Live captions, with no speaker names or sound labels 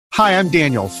Hi, I'm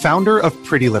Daniel, founder of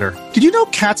Pretty Litter. Did you know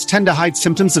cats tend to hide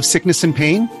symptoms of sickness and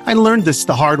pain? I learned this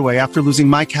the hard way after losing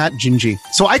my cat, Gingy.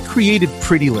 So I created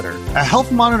Pretty Litter, a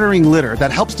health monitoring litter that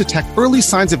helps detect early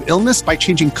signs of illness by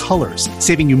changing colors,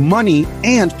 saving you money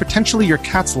and potentially your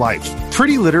cat's life.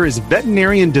 Pretty Litter is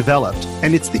veterinarian developed,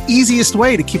 and it's the easiest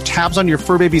way to keep tabs on your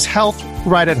fur baby's health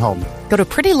right at home. Go to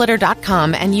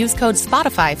prettylitter.com and use code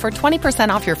SPOTIFY for 20%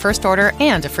 off your first order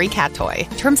and a free cat toy.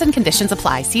 Terms and conditions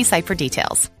apply. See site for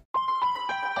details.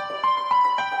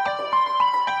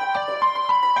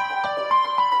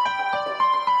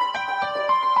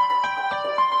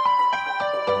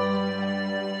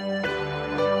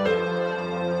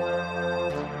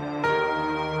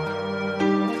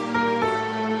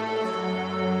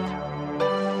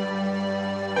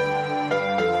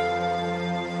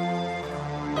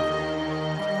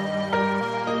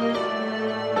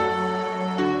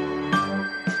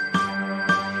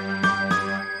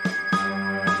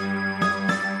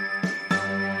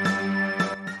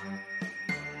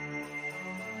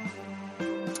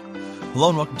 Hello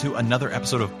and welcome to another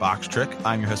episode of Box Trick.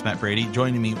 I'm your host, Matt Brady.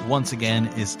 Joining me once again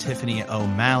is Tiffany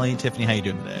O'Malley. Tiffany, how you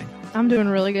doing today? I'm doing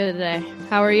really good today.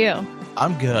 How are you?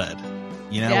 I'm good.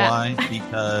 You know why?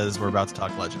 Because we're about to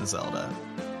talk Legend of Zelda.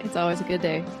 It's always a good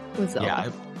day with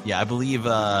Zelda. Yeah, I believe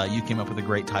you came up with a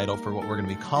great title for what we're going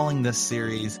to be calling this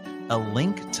series, A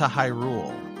Link to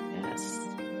Hyrule. Yes.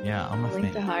 Yeah, I'm a fan.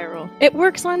 Link to Hyrule. It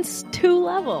works on 2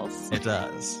 levels. It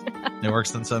does. It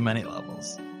works on so many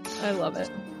levels. I love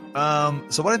it.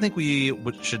 So what I think we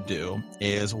should do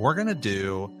is we're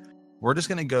just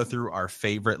going to go through our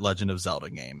favorite Legend of Zelda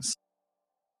games.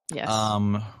 Yes.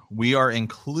 We are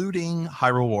including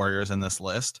Hyrule Warriors in this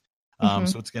list.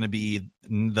 So it's going to be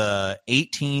the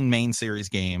 18 main series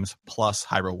games plus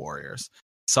Hyrule Warriors.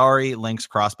 Sorry, Link's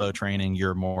crossbow training,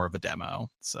 you're more of a demo.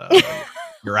 So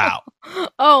you're out.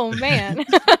 Oh, man.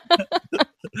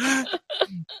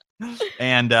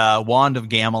 And Wand of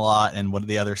Gamelot and one of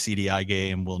the other CDI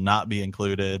game will not be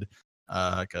included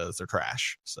because they're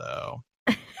trash. So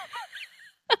I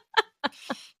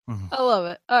love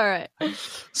it. All right.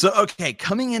 So, okay,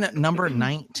 coming in at number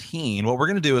 19, what we're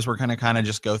going to do is we're going to kind of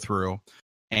just go through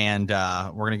and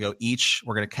we're going to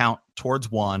we're going to count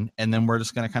towards one, and then we're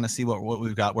just going to kind of see what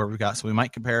we've got, where we've got. So we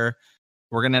might compare.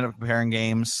 We're going to end up comparing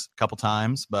games a couple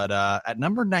times, but at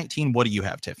number 19, what do you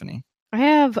have, Tiffany? I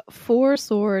have Four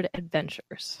Sword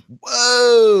Adventures.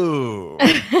 Whoa!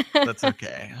 That's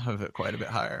okay. I have it quite a bit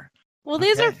higher. Well,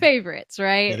 these are favorites,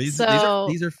 right? Yeah, these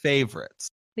are favorites.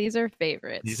 These are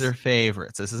favorites. These are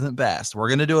favorites. This isn't best. We're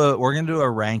gonna do a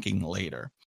ranking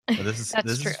later. So this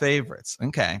is favorites.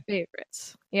 Okay.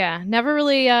 Favorites. Yeah. Never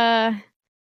really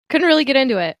couldn't really get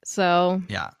into it. So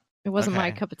yeah. It wasn't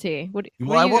my cup of tea. What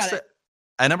I will say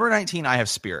at number 19, I have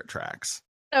Spirit Tracks.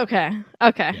 Okay.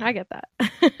 Yeah. I get that.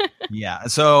 Yeah.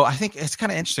 So I think it's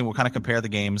kind of interesting. We'll kind of compare the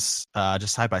games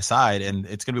just side by side, and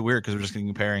it's going to be weird because we're just going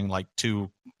to be comparing like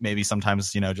two, maybe sometimes,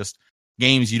 just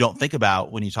games you don't think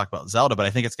about when you talk about Zelda, but I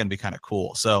think it's going to be kind of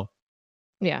cool. So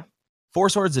yeah. Four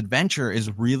Swords Adventure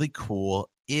is really cool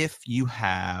if you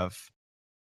have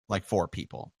like 4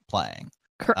 people playing.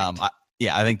 Correct.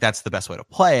 I think that's the best way to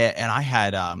play it. And I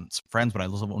had some friends when I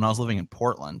was living in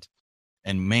Portland.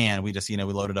 And man, we just, we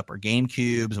loaded up our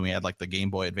GameCubes and we had like the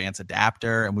Game Boy Advance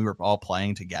adapter and we were all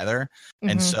playing together. Mm-hmm.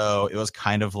 And so it was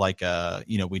kind of like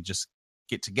we just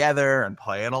get together and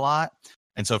play it a lot.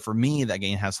 And so for me, that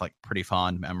game has like pretty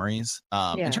fond memories.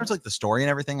 In terms of like the story and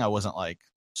everything, I wasn't like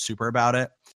super about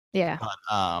it. Yeah. But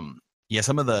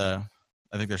some of I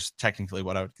think there's technically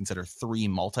what I would consider 3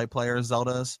 multiplayer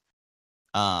Zeldas.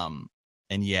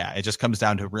 And yeah, it just comes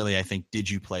down to really, I think, did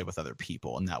you play with other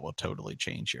people? And that will totally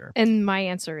change your... And my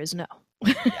answer is no.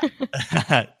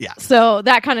 Yeah. Yeah. So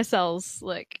that kind of sells,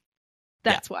 like,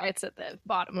 that's why it's at the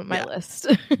bottom of my list.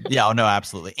 Yeah, no,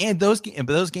 absolutely. And those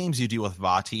games you deal with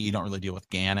Vati, you don't really deal with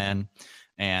Ganon.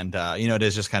 And, it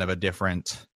is just kind of a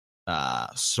different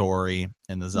story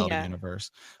in the Zelda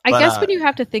universe. I guess when you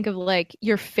have to think of, like,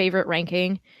 your favorite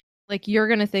ranking, like, you're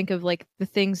going to think of, like, the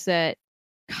things that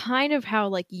kind of how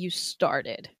like you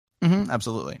started.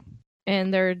 Absolutely.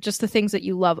 And they're just the things that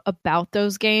you love about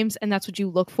those games, and that's what you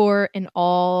look for in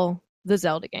all the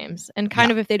Zelda games. And kind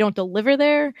of if they don't deliver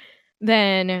there,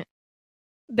 then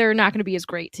they're not going to be as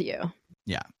great to you.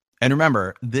 Yeah. And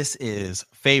remember, this is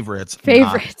favorites.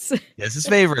 This is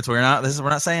favorites. We're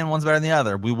not saying one's better than the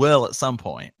other. We will at some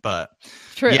point, but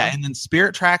true. Yeah. And then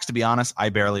Spirit Tracks, to be honest, I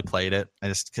barely played it. I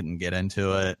just couldn't get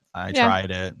into it. I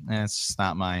tried it, and it's just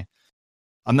not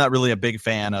I'm not really a big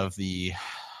fan of the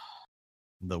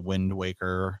Wind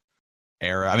Waker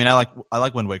era. I mean, I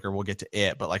like Wind Waker. We'll get to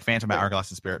it, but like Phantom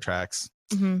Hourglass and Spirit Tracks,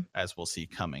 as we'll see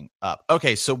coming up.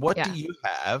 Okay, so what Yeah. do you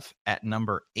have at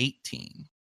number 18?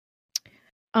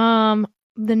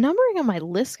 The numbering on my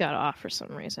list got off for some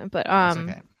reason, but That's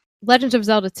okay. Legend of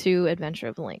Zelda 2: Adventure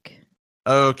of Link.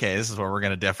 Okay, this is where we're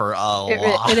going to differ a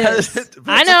lot. It is. But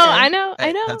I it's know, okay.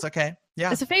 I know. That's okay.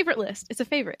 Yeah. It's a favorite list. It's a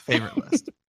favorite. Favorite list.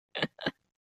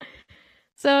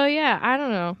 So yeah, I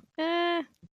don't know.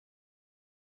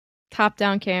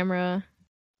 Top-down camera,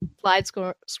 slide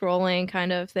scrolling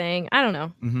kind of thing. I don't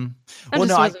know. Mm-hmm. I Well,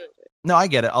 just no, wasn't. no, I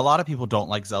get it. A lot of people don't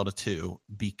like Zelda 2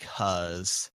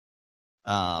 because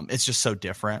it's just so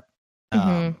different.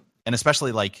 Mhm. And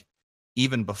especially like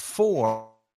even before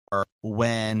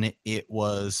when it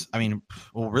was, I mean,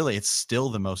 well, really, it's still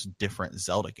the most different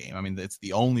Zelda game. I mean, it's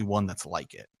the only one that's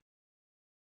like it.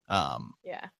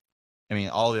 Yeah. I mean,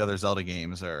 all the other Zelda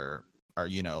games are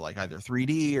like either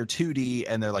 3D or 2D,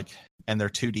 and they're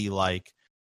 2D like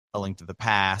A Link to the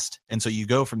Past. And so you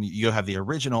have the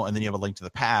original, and then you have A Link to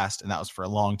the Past, and that was for a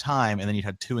long time, and then you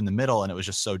had 2 in the middle, and it was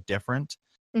just so different.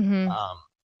 Mhm.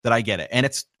 That I get it, and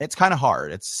it's kind of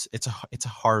hard. It's a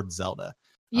hard Zelda.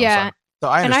 Yeah. So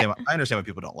I understand. I understand why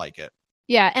people don't like it.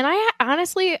 Yeah, and I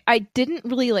honestly didn't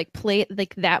really like play it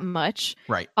like that much.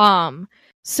 Right.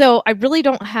 So I really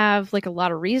don't have like a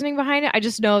lot of reasoning behind it. I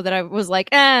just know that I was like,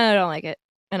 I don't like it,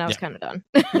 and I was kind of done.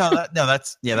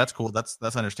 That's cool.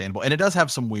 That's understandable, and it does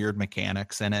have some weird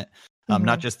mechanics in it.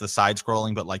 Not just the side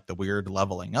scrolling, but like the weird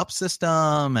leveling up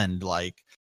system, and like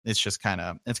it's kind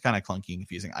of clunky and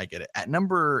confusing. I get it. At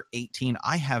number 18,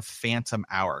 I have Phantom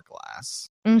Hourglass.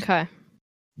 Okay.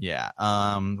 Yeah.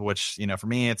 Which, for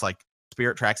me, it's like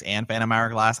Spirit Tracks and Phantom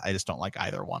Hourglass. I just don't like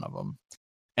either one of them.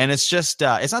 And it's just,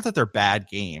 it's not that they're bad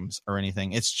games or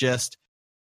anything. It's just,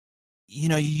 you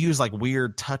use like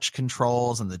weird touch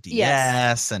controls and the DS,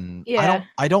 Yes. and Yeah.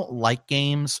 I don't like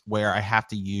games where I have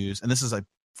to use, and this is like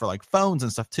for like phones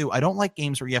and stuff too. I don't like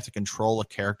games where you have to control a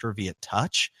character via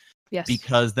touch. Yes.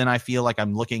 Because then I feel like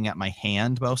I'm looking at my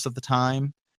hand most of the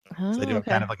time. So I do have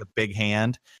kind of like a big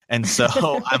hand. And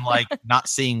so I'm like not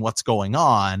seeing what's going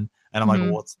on. And I'm like,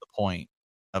 well, what's the point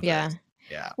of this?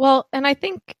 Yeah. Well, and I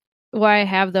think why I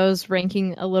have those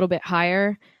ranking a little bit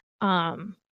higher, I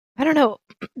don't know.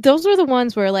 Those were the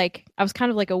ones where like I was kind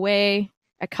of like away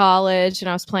at college and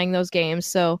I was playing those games.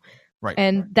 So,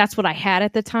 and that's what I had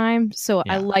at the time. So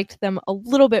I liked them a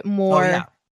little bit more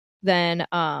than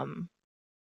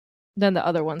the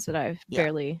other ones that I've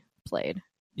barely played.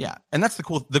 Yeah. And that's the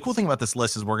cool thing about this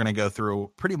list is we're going to go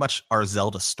through pretty much our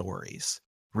Zelda stories,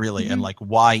 really, and like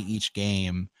why each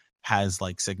game has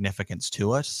like significance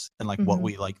to us and like what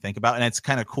we like think about. And it's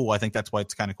kind of cool. I think that's why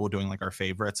it's kind of cool doing like our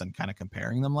favorites and kind of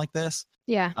comparing them like this.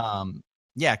 Yeah.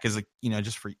 Yeah, because like,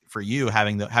 just for you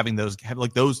having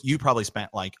those, you probably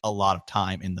spent like a lot of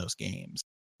time in those games.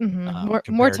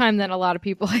 More time than a lot of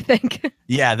people, I think.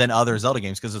 Yeah, than other Zelda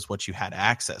games because it's what you had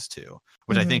access to,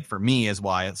 which I think for me is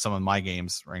why some of my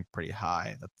games rank pretty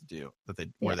high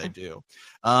where they do.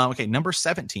 Okay, number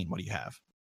 17. What do you have?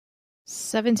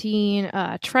 17.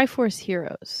 Triforce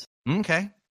Heroes.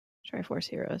 Okay. Triforce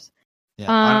Heroes. Yeah,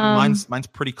 mine's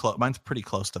pretty close. Mine's pretty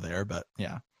close to there, but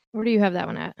yeah. Where do you have that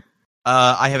one at?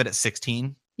 I have it at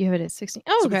 16. You have it at 16.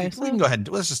 Oh, okay. We can go ahead and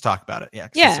let's just talk about it. Yeah,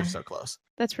 they're so close.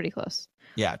 That's pretty close.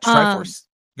 Yeah, Triforce.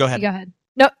 Go ahead. You go ahead.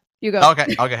 No, you go.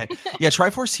 Okay, I'll go ahead. Yeah,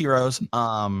 Triforce Heroes.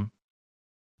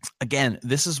 Again,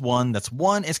 this is one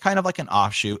it's kind of like an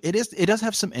offshoot. It does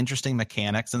have some interesting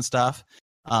mechanics and stuff.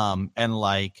 And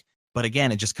like, but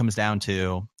again, it just comes down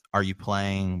to, are you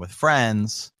playing with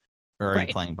friends or are you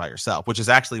playing by yourself? Which is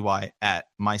actually why at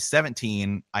my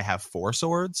 17 I have 4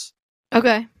 Swords.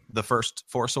 Okay. The first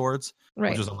 4 Swords,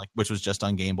 which was just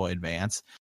on Game Boy Advance.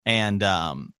 And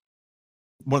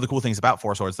one of the cool things about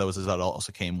 4 Swords though is that it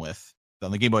also came with,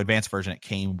 on the Game Boy Advance version, it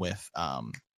came with A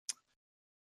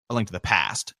Link to the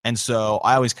Past. And so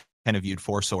I always kind of viewed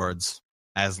 4 Swords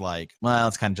as like, well,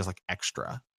 it's kind of just like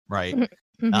extra, right?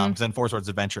 Because then 4 Swords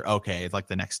Adventure, okay, it's like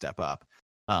the next step up.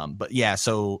 But yeah,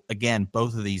 so again,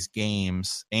 both of these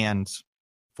games and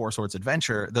 4 Swords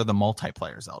Adventure, they're the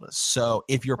multiplayer Zeldas. So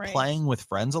if you're playing with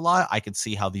friends a lot, I could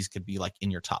see how these could be like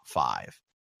in your top 5.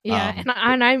 Yeah,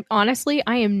 and I'm honestly,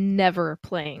 I am never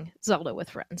playing Zelda with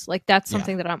friends. Like that's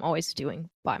something that I'm always doing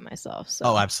by myself. So.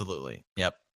 Oh, absolutely.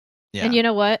 Yep. Yeah. And you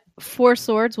know what? 4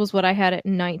 Swords was what I had at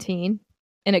 19,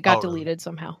 and it got deleted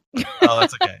somehow. Oh,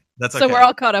 that's okay. That's okay. So we're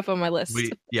all caught up on my list.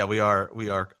 We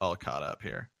are all caught up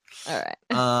here. All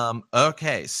right.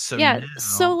 Okay. So yeah.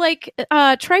 So like,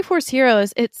 Triforce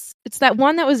Heroes, it's that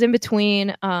one that was in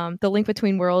between, the Link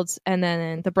Between Worlds and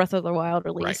then the Breath of the Wild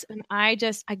release, and I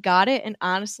got it, and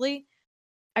honestly,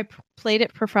 I played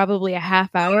it for probably a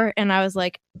half hour, and I was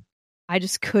like, I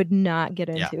just could not get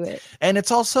into it. And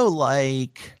it's also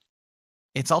like,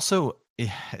 it's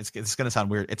going to sound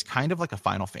weird. It's kind of like a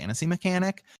Final Fantasy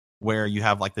mechanic where you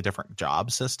have like the different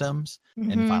job systems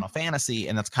in Final Fantasy.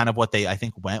 And that's kind of what they, I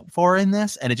think, went for in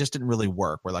this. And it just didn't really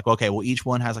work. We're like, okay, well, each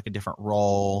one has like a different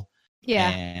role.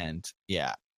 Yeah.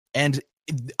 And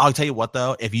I'll tell you what,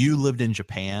 though, if you lived in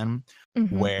Japan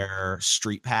where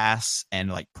Street Pass and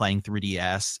like playing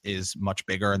 3DS is much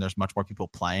bigger and there's much more people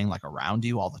playing like around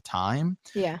you all the time.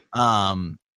 Yeah.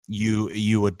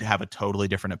 You would have a totally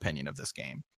different opinion of this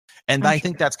game. And I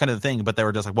think that's kind of the thing, but they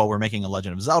were just like, well, we're making a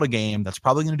Legend of Zelda game that's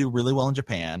probably going to do really well in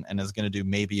Japan and is going to do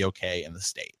maybe okay in the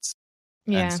States.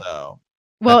 Yeah. And so,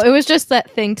 well, it was just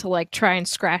that thing to like try and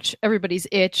scratch everybody's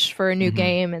itch for a new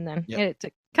game, and then it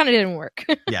kind of didn't work.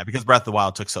 Yeah, because Breath of the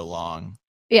Wild took so long.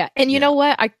 Yeah, and you know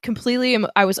what? I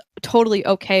was totally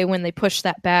okay when they pushed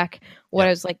that back. What I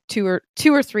was like two or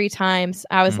three times,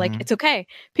 I was like, it's okay.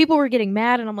 People were getting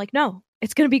mad, and I'm like, no,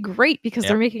 it's going to be great because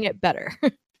they're making it better.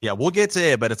 Yeah, we'll get to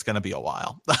it, but it's going to be a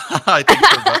while.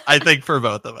 I think for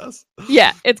both of us.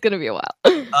 Yeah, it's going to be a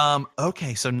while.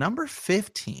 Okay, so number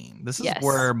 15. This is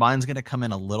where mine's going to come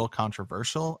in a little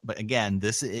controversial, but again,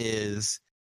 this is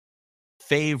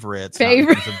favorites, not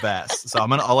the best. So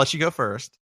I'll let you go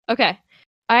first. Okay,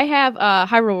 I have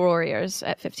Hyrule Warriors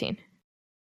at 15.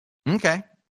 Okay,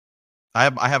 I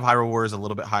have Hyrule Warriors a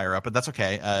little bit higher up, but that's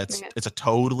okay. It's a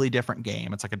totally different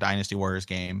game. It's like a Dynasty Warriors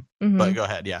game. But go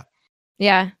ahead, yeah.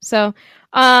 Yeah, so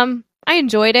I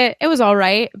enjoyed it. It was all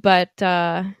right, but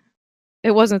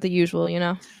it wasn't the usual, you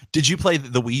know. Did you play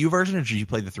the Wii U version or did you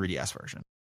play the 3DS version?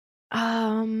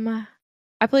 I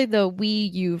played the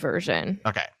Wii U version.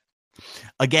 Okay.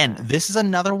 Again, this is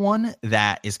another one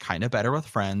that is kind of better with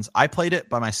friends. I played it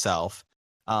by myself,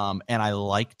 and I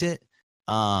liked it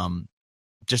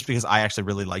just because I actually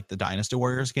really liked the Dynasty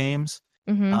Warriors games.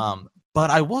 But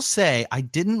I will say I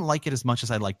didn't like it as much as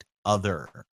I liked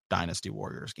other Dynasty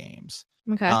Warriors games.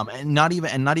 Okay. And not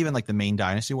even like the main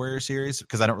Dynasty Warriors series,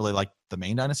 because I don't really like the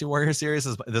main Dynasty Warriors series.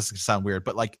 This could sound weird,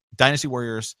 but like Dynasty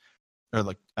Warriors or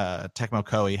like Tecmo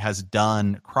Koei has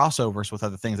done crossovers with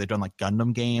other things. They've done like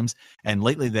Gundam games, and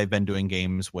lately they've been doing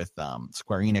games with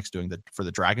Square Enix doing for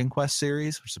the Dragon Quest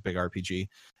series, which is a big RPG.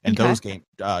 And those games,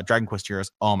 Dragon Quest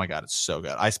Heroes, oh my god, it's so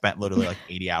good. I spent literally like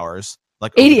 80 hours.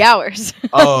 Like 80 hours.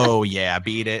 Oh yeah,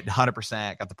 beat it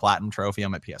 100%. Got the platinum trophy on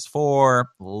my PS4.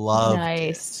 Loved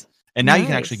it. And now you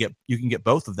can actually get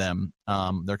both of them.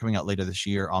 They're coming out later this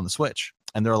year on the Switch,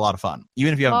 and they're a lot of fun.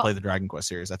 Even if you haven't played the Dragon Quest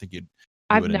series, I think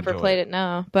I've never played it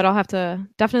now, but I'll have to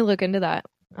definitely look into that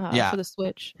for the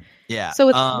Switch. Yeah. So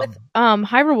with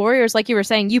Hyrule Warriors, like you were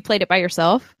saying, you played it by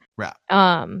yourself. Right.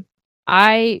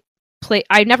 I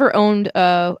never owned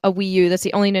a Wii U. That's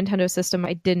the only Nintendo system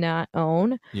I did not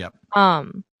own. Yep.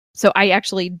 So I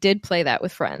actually did play that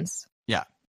with friends. Yeah.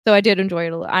 So I did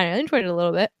enjoy it. I enjoyed it a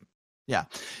little bit. Yeah.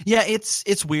 Yeah.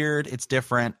 It's weird. It's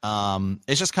different.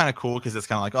 It's just kind of cool because it's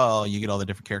kind of like, oh, you get all the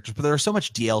different characters, but there's so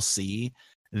much DLC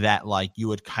that like you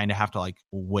would kind of have to like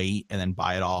wait and then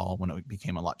buy it all when it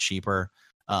became a lot cheaper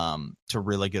to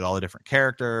really get all the different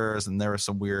characters. And there was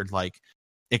some weird like.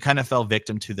 It kind of fell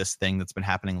victim to this thing that's been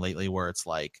happening lately where it's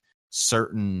like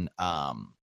certain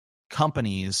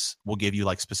companies will give you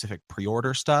like specific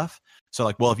pre-order stuff. So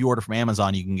like, well, if you order from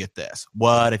Amazon, you can get this.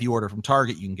 What if you order from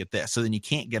Target, you can get this. So then you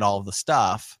can't get all of the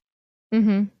stuff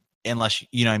unless,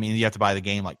 you know what I mean? You have to buy the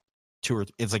game like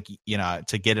it's like, you know,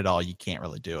 to get it all, you can't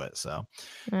really do it. So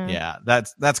yeah,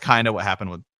 that's kind of what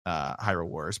happened with Hyrule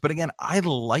Warriors. But again, I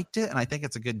liked it and I think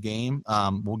it's a good game.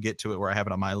 We'll get to it where I have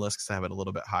it on my list because I have it a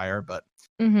little bit higher, but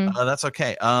that's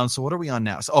okay. So what are we on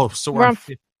now? So we're on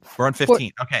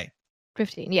 15. Okay.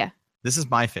 15, yeah. This is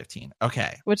my 15.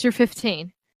 Okay. What's your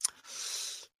 15?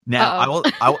 Now no,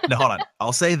 hold on.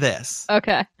 I'll say this.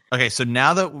 Okay. Okay, so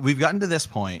now that we've gotten to this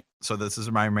point, so this is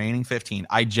my remaining 15.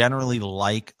 I generally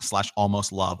like /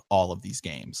 almost love all of these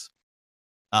games.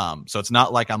 So it's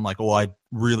not like I'm like, oh, I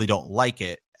really don't like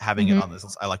it having it on this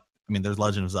list. There's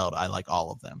Legend of Zelda. I like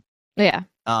all of them. Yeah.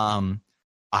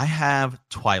 I have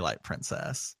Twilight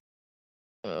Princess.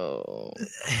 Oh.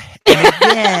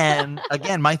 And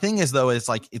again, my thing is though, it's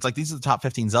like these are the top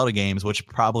 15 Zelda games, which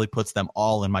probably puts them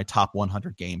all in my top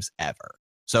 100 games ever.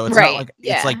 So it's not like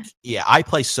it's like I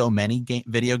play so many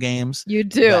video games. You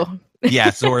do.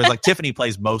 So whereas like Tiffany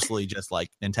plays mostly just like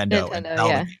Nintendo and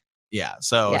Zelda. Yeah.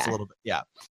 So it's a little bit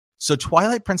So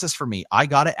Twilight Princess for me, I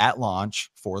got it at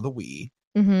launch for the Wii.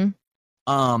 And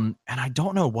I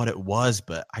don't know what it was,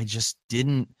 but I just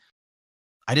didn't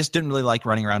really like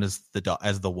running around as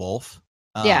the wolf.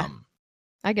 I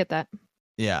get that.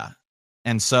 Yeah.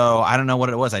 And so I don't know what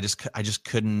it was. I just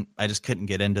couldn't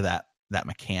get into that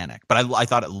mechanic. But I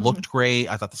thought it looked great.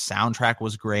 I thought the soundtrack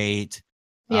was great.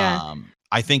 Yeah.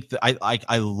 I think that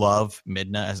I love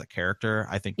Midna as a character.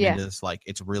 I think Yeah. Midna's like,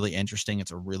 it's really interesting.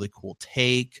 It's a really cool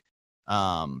take.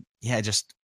 I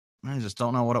just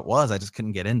don't know what it was. I just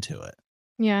couldn't get into it.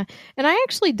 Yeah. And I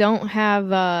actually don't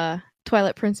have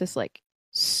Twilight Princess like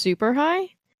super high.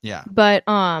 Yeah. But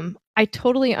I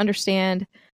totally understand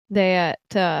that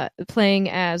playing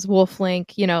as Wolf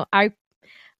Link, you know, I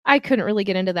couldn't really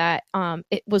get into that.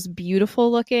 It was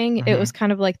beautiful looking. It was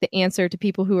kind of like the answer to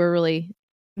people who were really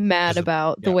mad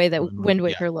about the way that Wind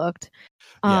Waker looked.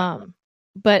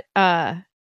 But yeah,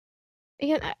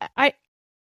 I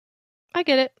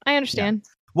get it. I understand.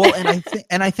 Yeah. Well,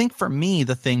 and I think for me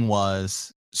the thing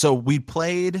was, so we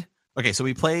played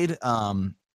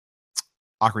Ocarina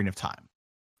of Time,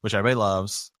 which everybody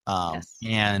loves. Yes.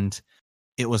 And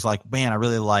it was like, man, I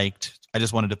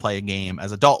just wanted to play a game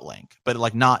as adult Link, but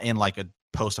like not in like a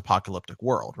post-apocalyptic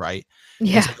world, right?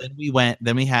 Yeah. And so then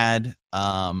we had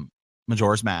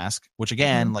Majora's Mask, which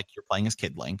again, like you're playing as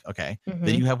Kid Link. Okay.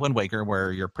 Then you have Wind Waker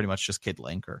where you're pretty much just Kid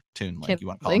Link or Toon Link, you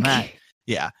want to call him that.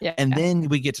 Yeah. And then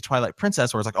we get to Twilight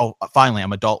Princess where it's like, oh, finally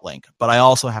I'm adult Link, but I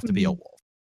also have to be a wolf.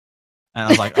 And I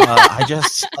was like, I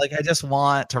just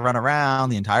want to run around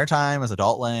the entire time as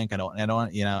adult Link. I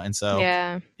don't, you know, and so,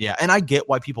 yeah. And I get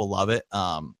why people love it.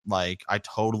 Like I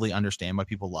totally understand why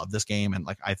people love this game. And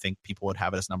like, I think people would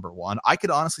have it as number one. I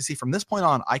could honestly see from this point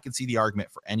on, I could see the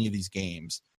argument for any of these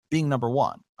games being number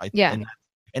one. And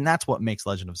that's what makes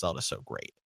Legend of Zelda so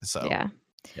great. So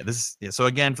so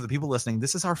again, for the people listening,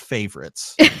 this is our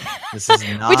favorites. This is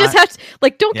not. We just have to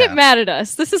don't get mad at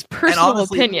us. This is personal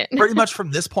honestly, opinion. Pretty much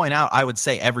from this point out, I would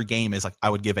say every game is like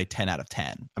I would give a 10 out of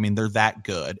 10. I mean, they're that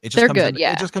good. It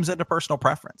just comes into personal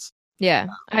preference. Yeah,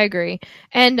 I agree.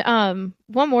 And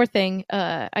one more thing,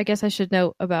 I guess I should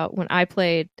note about when I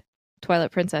played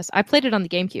Twilight Princess. I played it on the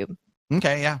GameCube.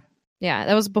 Okay, yeah. Yeah,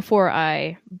 that was before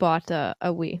I bought a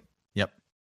Wii. Yep.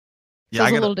 So it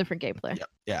was a little different gameplay.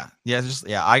 Yeah.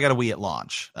 I got a Wii at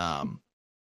launch,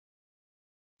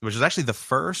 which is actually the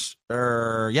first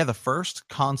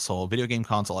video game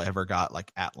console I ever got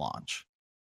like at launch.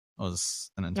 It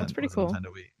was a Nintendo. That's pretty cool. Nintendo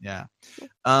Wii.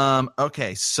 Yeah.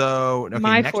 Okay. So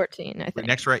next, 14, I think.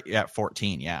 Next, right? Yeah,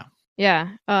 14. Yeah. Yeah.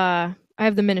 I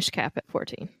have the Minish Cap at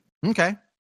 14. Okay.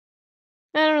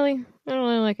 I don't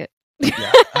really like it.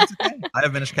 Yeah, that's okay. I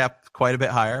have Minish Cap quite a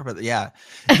bit higher, but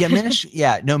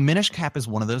Minish Cap is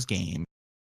one of those games.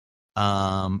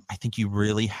 I think you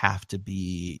really have to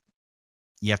be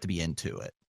into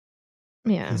it.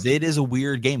 Yeah, because it is a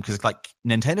weird game. Because like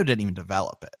Nintendo didn't even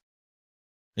develop it.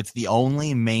 It's the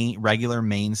only regular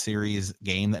main series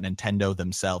game that Nintendo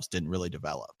themselves didn't really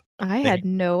develop. I had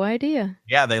no idea.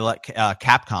 Yeah, they let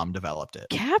Capcom developed it.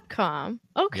 Capcom?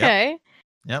 Okay.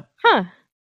 Yep. Huh.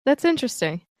 That's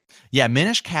interesting. Yeah,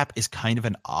 Minish Cap is kind of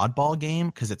an oddball game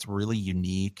because it's really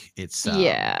unique. It's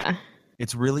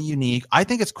really unique. I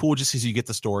think it's cool just because you get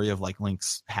the story of like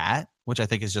Link's hat, which I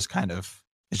think is just kind of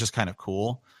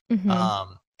cool.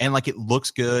 Mm-hmm. And like it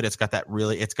looks good. It's got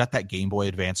that Game Boy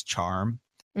Advance charm.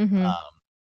 Mm-hmm.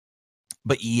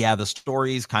 But yeah, the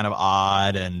story's kind of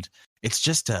odd, and it's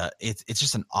just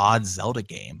an odd Zelda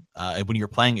game. When you're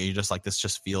playing it, you're just like, this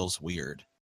just feels weird.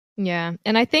 Yeah,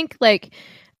 and I think like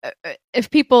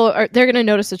if people they're going to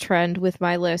notice a trend with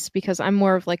my list because I'm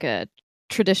more of like a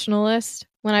traditionalist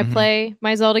when I play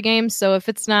my Zelda games. So if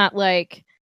it's not like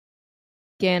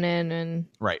Ganon and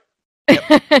right,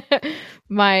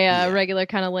 my regular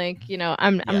kind of Link, you know,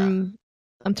 I'm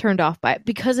turned off by it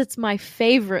because it's my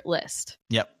favorite list.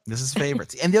 Yep, this is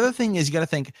favorites. And the other thing is you got to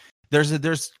think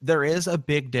there is a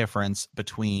big difference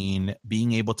between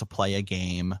being able to play a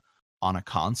game on a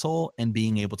console and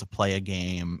being able to play a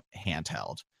game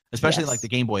handheld, especially like the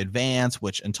Game Boy Advance,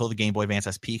 which until the Game Boy Advance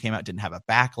SP came out didn't have a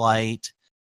backlight.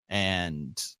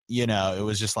 And, you know, it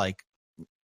was just like,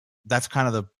 that's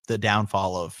kind of the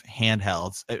downfall of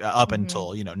handhelds up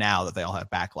until, you know, now that they all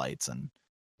have backlights and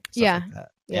stuff like that.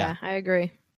 Yeah, I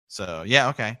agree. So, yeah.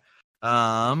 Okay.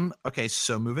 Okay.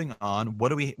 So moving on, what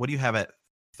do you have at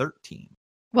 13?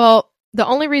 Well, the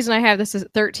only reason I have this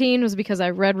at 13 was because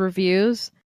I read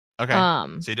reviews. Okay.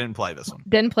 So you didn't play this one?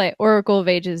 Didn't play Oracle of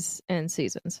Ages and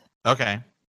Seasons. Okay.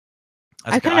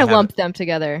 I kind of lumped them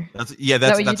together. That's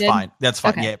fine. That's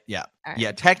fine. Okay. Yeah. Right.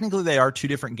 Yeah. Technically, they are two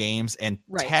different games, and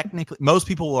technically, most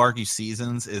people will argue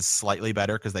Seasons is slightly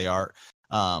better because they are.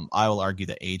 I will argue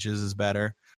that Ages is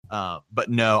better. But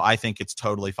no, I think it's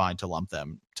totally fine to lump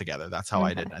them together. That's how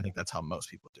I did it. I think that's how most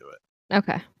people do it.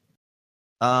 Okay.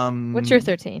 What's your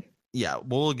 13? Yeah,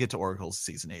 we'll get to Oracle's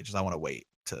Season Ages. I want to wait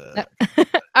to.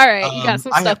 All right, you got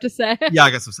some stuff to say. Yeah, I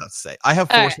got some stuff to say. I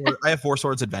have Four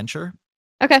Swords Adventure.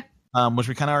 Okay. Which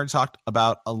we kind of already talked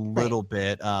about a little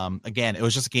bit. Again, it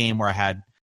was just a game where I had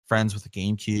friends with a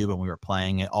GameCube and we were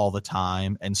playing it all the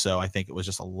time. And so I think it was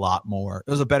just a lot more,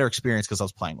 it was a better experience because I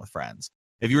was playing with friends.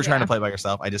 If you were trying to play by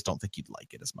yourself, I just don't think you'd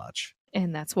like it as much.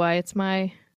 And that's why it's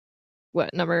my,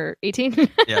 number 18?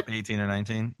 Yep, 18 or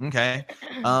 19. Okay.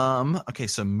 Okay,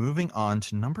 so moving on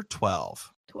to number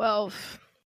 12. 12.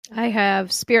 I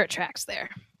have Spirit Tracks there.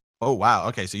 Oh, wow.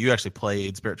 Okay, so you actually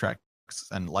played Spirit Tracks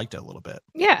and liked it a little bit.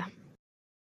 Yeah.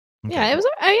 Okay. Yeah,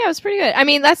 it was pretty good. I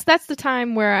mean, that's the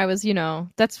time where I was,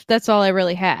 that's all I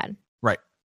really had. Right.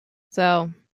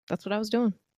 So that's what I was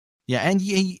doing. Yeah, and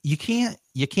you can't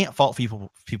fault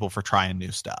people for trying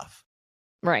new stuff.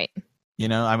 Right.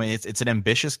 I mean, it's an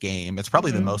ambitious game. It's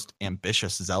probably the most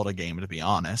ambitious Zelda game, to be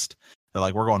honest. They're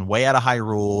like, we're going way out of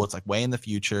Hyrule. It's like way in the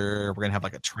future. We're gonna have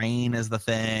like a train as the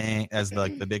thing, as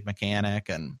the big mechanic,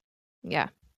 and yeah,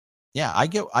 I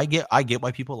get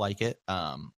why people like it.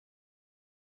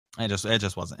 It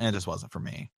just wasn't for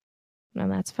me. No,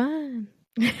 that's fine.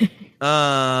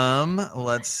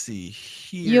 Let's see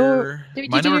here.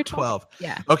 My number 12.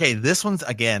 Yeah. Okay, this one's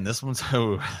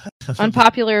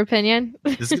unpopular opinion.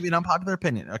 This is gonna be an unpopular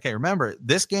opinion. Okay, remember,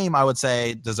 this game I would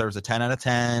say deserves a 10 out of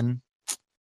 10.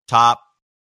 Top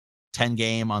 10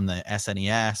 game on the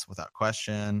SNES without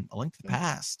question. A Link to the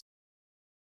Past.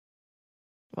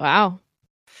 Wow.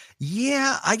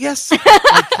 Yeah, I guess.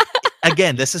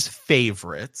 Again, this is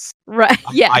favorites. Right.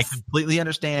 Yes. I completely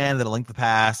understand that A Link to the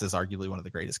Past is arguably one of the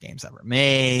greatest games ever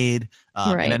made.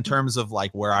 Right. And in terms of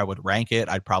like where I would rank it,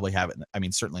 I'd probably have it. I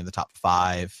mean, certainly in the top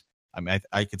 5. I mean,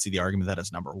 I could see the argument that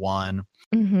it's number 1.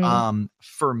 Mm-hmm.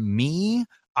 For me,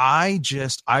 I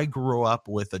grew up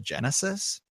with a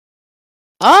Genesis.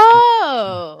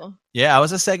 Oh. Yeah, I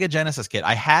was a Sega Genesis kid.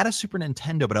 I had a Super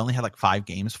Nintendo, but I only had like 5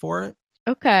 games for it.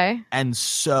 Okay. And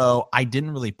so I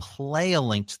didn't really play A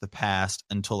Link to the Past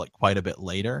until like quite a bit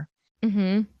later.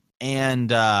 Mm-hmm.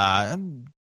 And I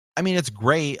mean, it's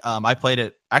great. I played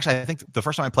it. Actually, I think the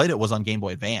first time I played it was on Game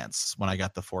Boy Advance when I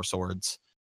got the 4 Swords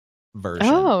version.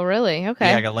 Oh, really?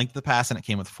 Okay. Yeah, I got A Link to the Past and it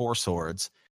came with 4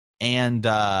 swords. And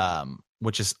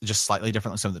which is just slightly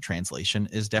different. Like some of the translation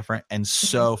is different. And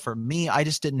so for me, I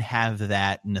just didn't have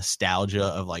that nostalgia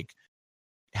of like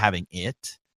having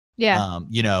it. Yeah.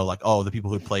 Like, oh, the people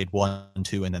who played 1,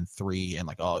 2, and then 3, and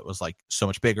like, oh, it was like so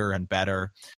much bigger and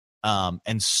better.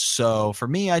 And so for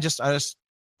me, I was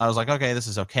like, okay, this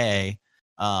is okay.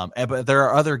 But there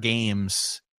are other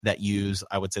games that use,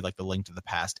 I would say, like the Link to the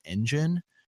Past engine,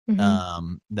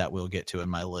 that we'll get to in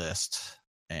my list.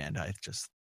 And I just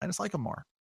like them more.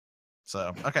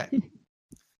 So, okay.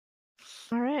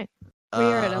 All right. We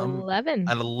are at 11.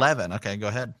 At 11. Okay, go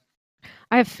ahead.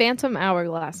 I have Phantom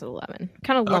Hourglass at 11.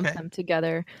 Kind of lumped them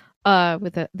together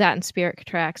with that and Spirit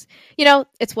Tracks.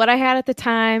 It's what I had at the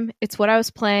time. It's what I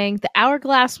was playing. The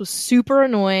Hourglass was super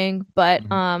annoying, but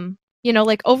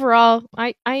like overall,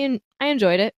 I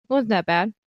enjoyed it. It wasn't that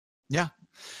bad. Yeah.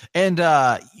 And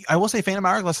I will say Phantom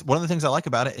Hourglass, one of the things I like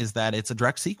about it is that it's a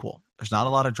direct sequel. There's not a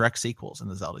lot of direct sequels in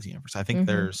the Zelda's universe. I think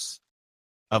there's,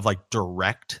 of like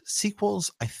direct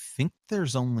sequels, I think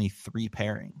there's only 3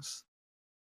 pairings.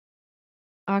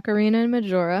 Ocarina and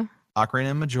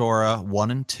Majora,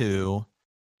 1 and 2,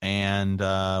 and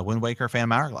Wind Waker,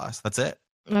 Phantom Hourglass. That's it.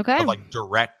 Okay. Of like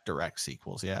direct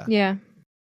sequels, yeah. Yeah.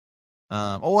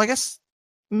 I guess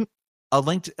a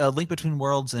link Between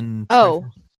Worlds and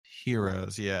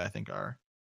Heroes, yeah, I think are.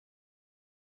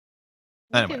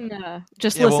 Anyway. You can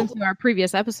just listen to our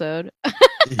previous episode.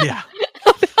 Yeah.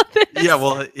 Yeah,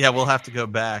 we'll have to go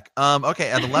back.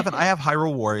 Okay, at 11, I have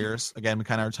Hyrule Warriors. Again, we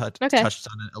kind of touched on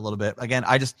it a little bit. Again,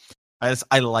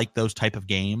 I like those type of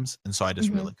games, and so I just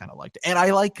really kind of liked it. And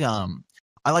I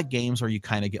like games where you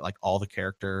kind of get like all the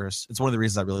characters. It's one of the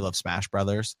reasons I really love Smash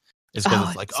Brothers. Is because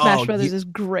it's like Smash Brothers is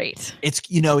great. It's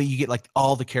you get like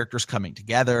all the characters coming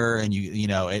together, and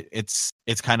it's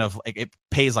kind of like it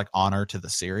pays like honor to the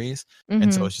series,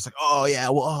 and so it's just like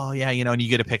and you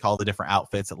get to pick all the different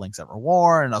outfits that Link's ever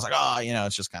worn, and I was like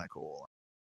it's just kind of cool.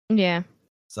 Yeah,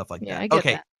 stuff like that. I get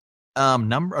that. So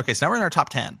now we're in our top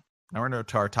 10. Now we're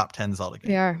into our top 10 Zelda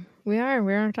games. We're in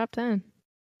our top 10.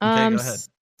 Okay, go ahead.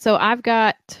 So I've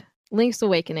got Link's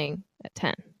Awakening at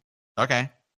 10. Okay.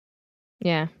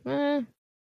 Yeah.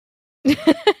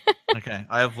 Okay,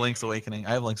 I have Link's Awakening.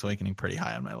 Pretty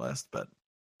high on my list, but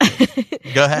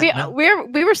go ahead.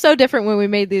 We were so different when we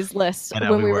made these lists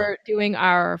when we were doing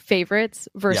our favorites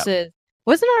versus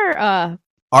wasn't our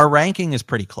ranking is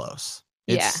pretty close.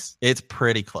 It's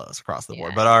pretty close across the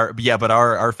board. But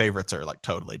our favorites are like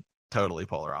totally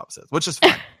polar opposites, which is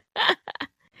fine.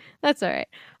 That's all right.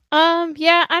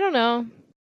 I don't know.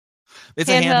 It's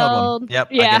a handheld one. Handheld. Yep.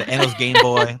 Yeah. I get it. And it was Game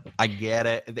Boy. I get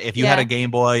it. If you had a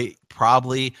Game Boy,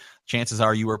 probably chances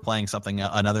are you were playing something,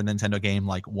 another Nintendo game,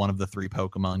 like one of the 3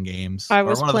 Pokemon games. I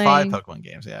was or one playing of the 5 Pokemon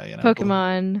games. Yeah,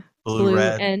 Pokemon Blue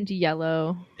Red, and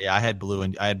Yellow. Yeah, I had blue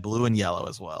and yellow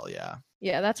as well. Yeah.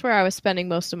 Yeah, that's where I was spending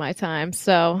most of my time.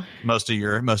 So most of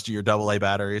your AA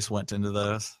batteries went into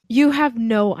those. You have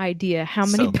no idea how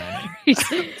many So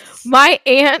batteries. My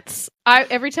aunts,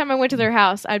 every time I went to their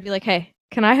house, I'd be like, "Hey,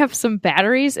 can I have some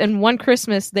batteries?" And one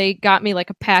Christmas, they got me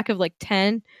like a pack of like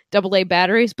 10 AA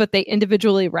batteries, but they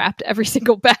individually wrapped every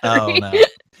single battery. Oh no!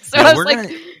 So I was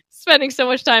like spending so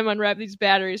much time unwrapping these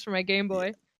batteries for my Game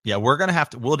Boy. Yeah, we'll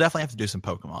definitely have to do some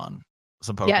Pokemon.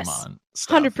 Yes.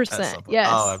 Stuff 100%. Yes.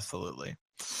 Oh, absolutely.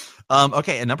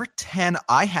 Okay, and number 10,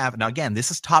 I have now. Again, this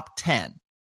is top 10.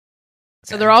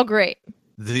 So they're all great.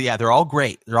 They're all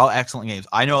great. They're all excellent games.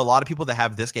 I know a lot of people that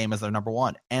have this game as their number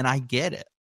 1, and I get it.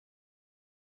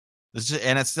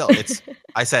 It's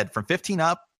I said from 15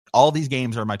 up, all these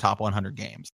games are my top 100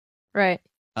 games. Right.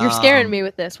 You're scaring me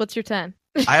with this. What's your 10?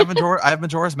 I have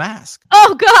Majora's Mask.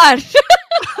 Oh God.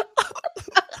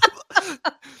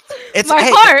 It's my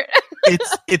heart.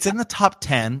 it's in the top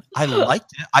 10. I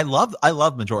liked it. I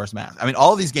love Majora's Mask. I mean,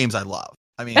 all of these games I love.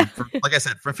 I mean, like I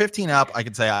said, from 15 up, I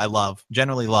could say I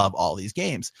generally love all these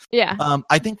games. Yeah.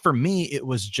 I think for me, it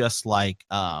was just like,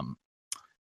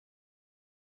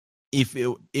 if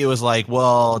it was like,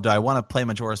 well, do I want to play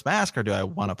Majora's Mask or do I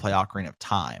want to play Ocarina of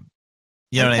Time?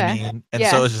 You know what I mean? And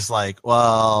so it's just like,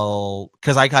 well,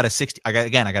 because I got a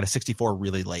 64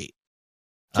 really late.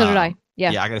 So did I.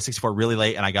 Yeah, I got a 64 really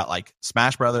late, and I got like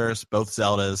Smash Brothers, both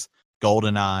Zeldas,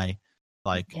 GoldenEye,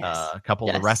 like a couple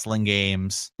of the wrestling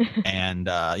games, and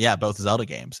both Zelda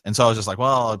games. And so I was just like,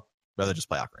 well, I'd rather just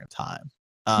play Ocarina of Time.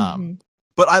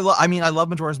 But I love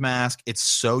Majora's Mask. It's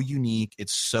so unique.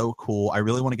 It's so cool. I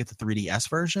really want to get the 3DS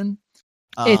version.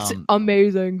 It's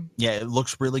amazing. Yeah, it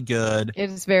looks really good. It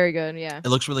is very good. Yeah, it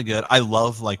looks really good. I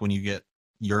love like when you get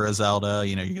Yura Zelda.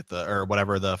 You know, you get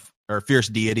or Fierce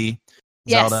Deity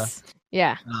Zelda.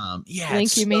 Yeah.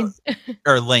 Link, you mean?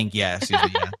 Or Link? Yeah. Excuse me.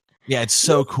 Yeah. Yeah. It's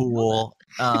so cool.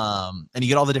 And you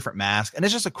get all the different masks, and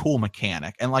it's just a cool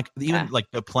mechanic. And like even like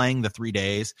playing the 3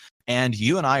 days, and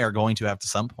you and I are going to have to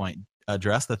some point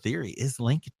address the theory: is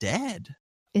Link dead?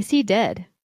 Is he dead?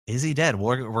 Is he dead?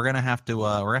 We're gonna have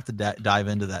to dive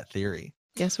into that theory.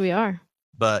 Yes, we are.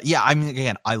 But yeah, I mean,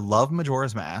 again, I love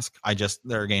Majora's Mask.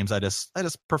 There are games I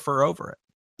just prefer over it.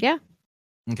 Yeah.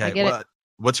 Okay. Did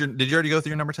you already go through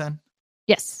your number 10?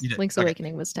 Yes. Link's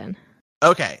Awakening was 10.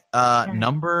 Okay.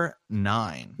 Number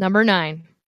 9. Number 9.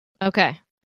 Okay.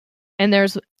 And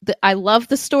I love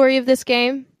the story of this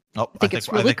game. Oh, I think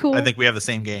it's really cool. I think we have the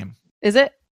same game. Is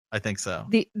it? I think so.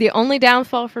 The only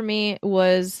downfall for me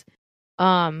was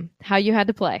how you had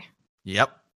to play.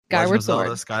 Yep. Skyward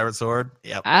Sword.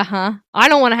 Yep. I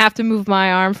don't want to have to move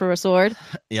my arm for a sword.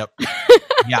 Yep.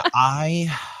 Yeah,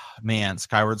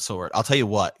 Skyward Sword. I'll tell you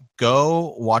what.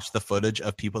 Go watch the footage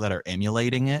of people that are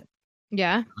emulating it.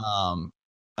 Yeah.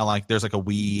 There's like a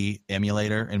Wii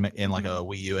emulator in like a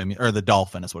Wii U or the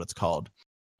Dolphin is what it's called.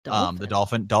 Dolphin. The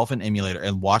Dolphin emulator,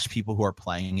 and watch people who are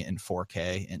playing it in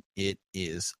 4K, and it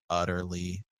is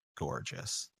utterly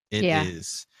gorgeous. It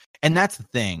is. And that's the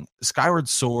thing. Skyward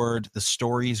Sword, the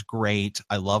story's great.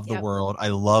 I love the world. I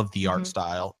love the art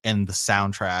style, and the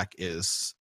soundtrack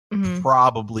is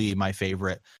probably my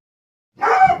favorite.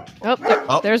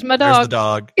 There's my dog. There's the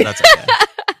dog. That's okay.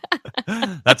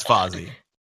 That's Fozzie.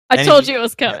 I told you it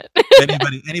was coming.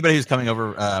 Anybody who's coming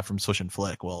over from Swish and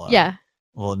Flick will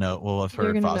we'll have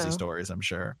heard Fozzie stories, I'm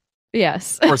sure.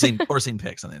 Yes. or seen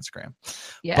pics on Instagram.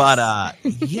 Yes.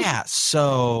 But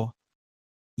so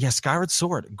Skyward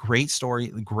Sword, great story,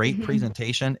 great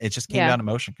presentation. It just came down to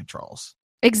motion controls.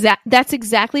 That's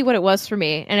exactly what it was for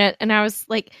me. And I was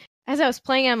like, as I was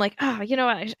playing, I'm like, oh, you know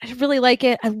what? I really like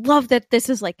it. I love that this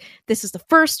is the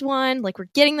first one. Like, we're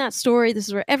getting that story. This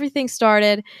is where everything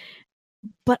started.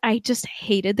 But I just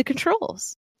hated the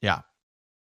controls. Yeah.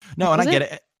 No, and I get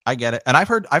it. I get it. And I've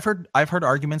heard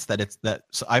arguments that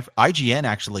IGN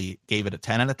actually gave it a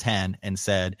 10 out of 10 and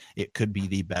said it could be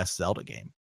the best Zelda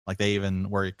game. Like they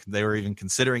were even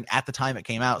considering at the time it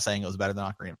came out saying it was better than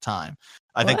Ocarina of Time.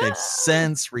 I think they've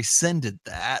since rescinded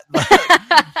that.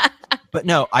 But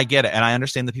no, I get it, and I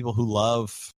understand the people who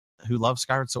love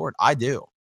Skyward Sword. I do.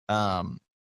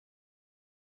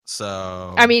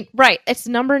 So I mean, right? It's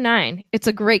number 9. It's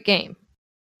a great game.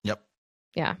 Yep.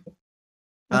 Yeah.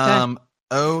 Okay.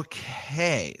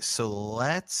 Okay. So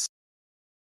let's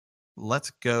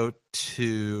go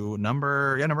to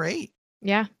number 8.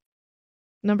 Yeah.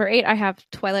 Number 8, I have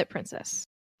Twilight Princess.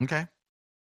 Okay.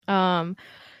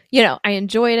 I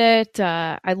enjoyed it.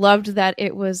 I loved that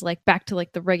it was like back to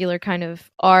like the regular kind of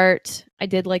art. I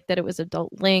did like that it was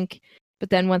adult Link, but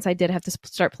then once I did have to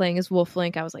start playing as Wolf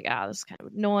Link, I was like, this is kind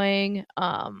of annoying.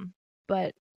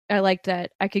 But I liked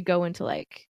that I could go into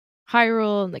like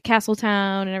Hyrule and the Castle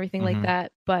Town and everything like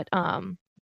that. But And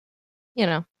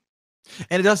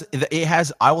it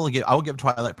has, I will give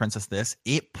Twilight Princess this.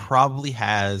 It probably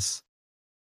has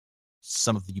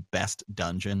some of the best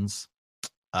dungeons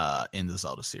in the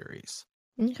Zelda series.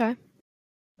 Okay.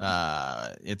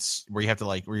 It's where you have to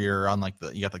like, where you're on like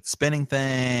you got like the spinning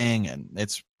thing, and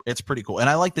it's pretty cool. And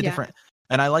I like the different,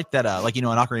 and I like that like, in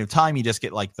Ocarina of Time you just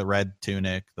get like the red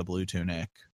tunic, the blue tunic,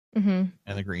 and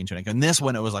the green tunic. And this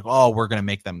one it was like, we're gonna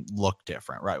make them look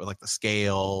different, right? With like the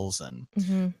scales and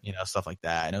stuff like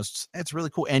that. And it's really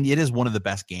cool. And it is one of the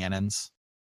best Ganons.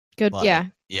 Good. Like,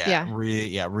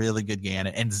 really good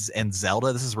Ganon. And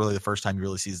Zelda, this is really the first time you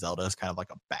really see Zelda as kind of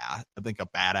like a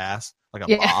badass, like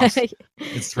a boss.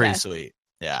 It's pretty sweet.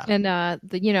 Yeah. And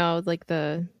like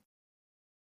the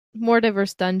more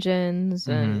diverse dungeons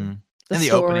and the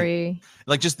story. Opening,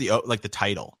 like just the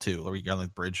title too, where you're on the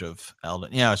bridge of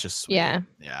Elden. It's just sweet. Yeah.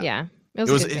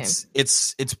 It's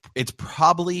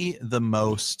probably the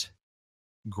most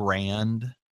grand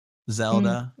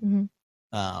Zelda.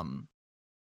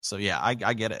 So yeah, I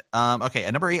get it. Okay,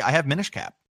 at number 8, I have Minish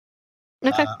Cap.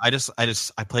 Okay. I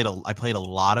played a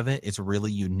lot of it. It's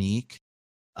really unique.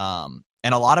 And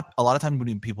a lot of times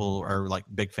when people are like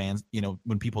big fans,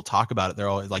 when people talk about it, they're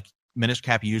always like, Minish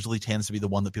Cap usually tends to be the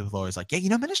one that people are always like,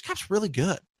 yeah, Minish Cap's really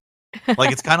good.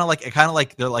 Like it's kind of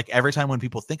like they're like, every time when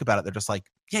people think about it, they're just like,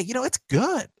 yeah, it's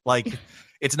good. Like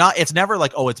it's never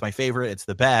like, oh, it's my favorite, it's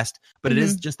the best, but it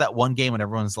is just that one game when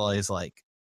everyone's always like,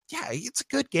 yeah, it's a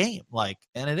good game. Like,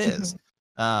 and it is.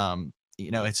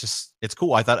 It's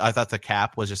cool. I thought the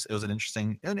cap was it was an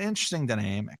interesting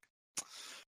dynamic.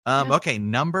 Okay,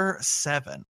 number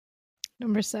 7.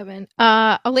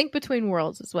 A Link Between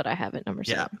Worlds is what I have at number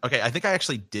 7. Yeah. Okay. I think I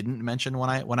actually didn't mention when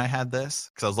I had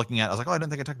this, because I was looking at I was like, I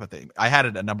didn't think I talked about that. I had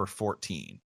it at number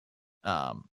 14.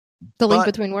 The Link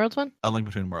Between Worlds one? A Link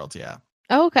Between Worlds, yeah.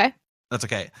 Oh, okay. That's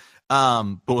okay.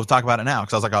 But we'll talk about it now,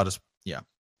 because I was like, I'll just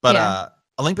But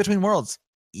A Link Between Worlds.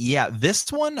 Yeah,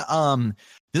 this one,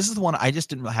 this is the one I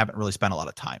just haven't really spent a lot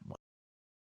of time with.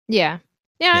 Yeah,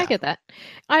 I get that.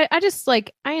 I just I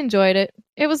enjoyed it.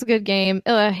 It was a good game.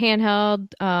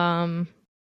 Handheld.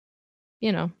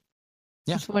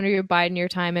 Just when you're biding your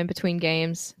time in between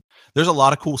games. There's a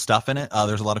lot of cool stuff in it.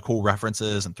 There's a lot of cool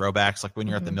references and throwbacks, like when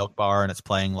you're at the Milk Bar and it's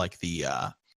playing like the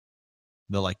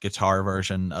like guitar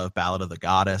version of Ballad of the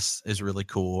Goddess is really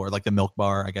cool, or like the Milk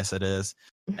Bar, I guess it is.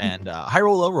 And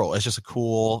Hyrule Low Roll is just a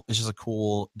cool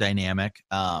dynamic.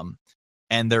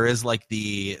 And there is like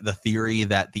the theory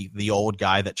that the old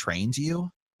guy that trains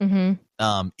you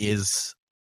is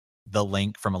the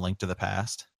Link from A Link to the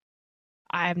Past.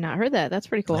 I have not heard that. That's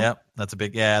pretty cool. Yep, that's a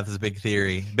big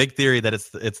theory. Big theory that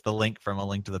it's the Link from A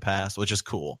Link to the Past, which is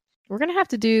cool. We're gonna have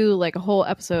to do like a whole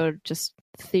episode just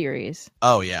theories.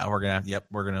 Oh yeah,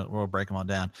 we'll break them all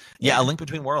down. Yeah, A Link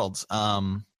Between Worlds.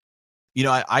 Some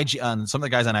of the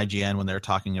guys on IGN, when they were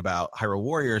talking about Hyrule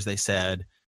Warriors, they said,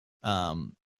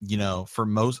 for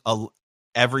most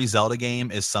every Zelda game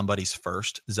is somebody's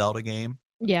first Zelda game.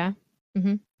 Yeah.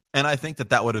 Mm-hmm. And I think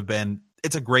that would have been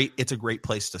it's a great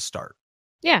place to start.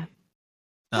 Yeah.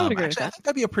 I would agree with that. I think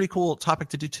that'd be a pretty cool topic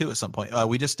to do too at some point.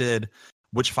 We just did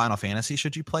which Final Fantasy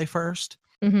should you play first?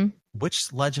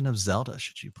 Which Legend of Zelda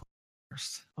should you play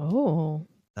first? Oh.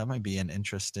 That might be an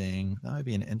interesting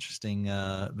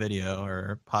video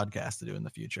or podcast to do in the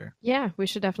future. Yeah, we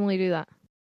should definitely do that.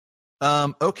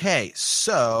 Okay,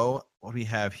 so what do we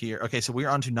have here? Okay, so we're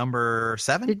on to number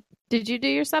 7. Did you do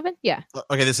your 7? Yeah.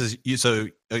 Okay, this is you. So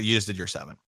you just did your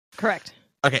 7. Correct.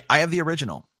 Okay, I have the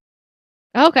original.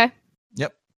 Okay.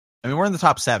 Yep. I mean, we're in the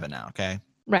top 7 now. Okay.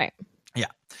 Right. Yeah,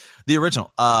 the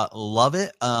original. Love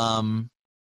it.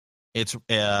 It's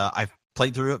I've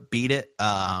played through it, beat it.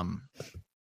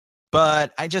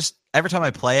 But I just every time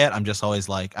I play it, I'm just always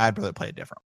like, I'd rather play it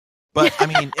different. But I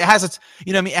mean, it has its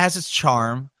it has its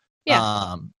charm.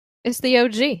 Yeah. It's the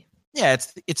OG. Yeah,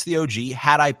 it's the OG.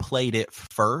 Had I played it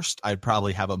first, I'd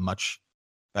probably have a much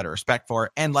better respect for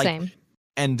it. And Same.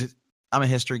 And I'm a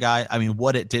history guy. I mean,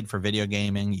 what it did for video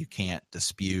gaming, you can't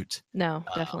dispute. No,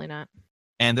 definitely not.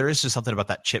 And there is just something about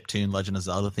that chiptune Legend of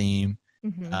Zelda theme.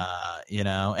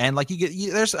 And like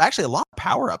there's actually a lot of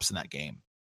power-ups in that game.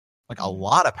 Like a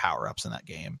lot of power-ups in that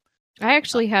game. I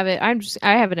actually have it.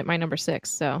 I have it at my number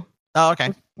 6, so. Oh,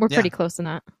 okay. We're pretty close in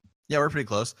that. Yeah, we're pretty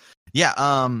close. Yeah,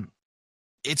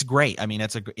 it's great. I mean,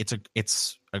 it's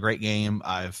a great game.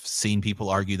 I've seen people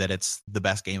argue that it's the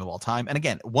best game of all time. And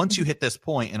again, once you hit this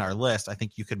point in our list, I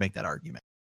think you could make that argument.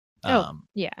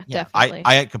 Yeah, definitely.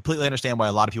 I completely understand why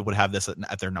a lot of people would have this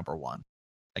at their number one.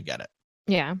 I get it.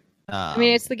 Yeah. I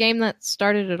mean, it's the game that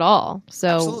started it all. So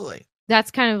absolutely.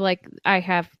 That's kind of like, I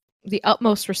have the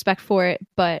utmost respect for it.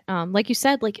 But like you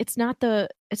said, like it's not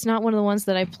one of the ones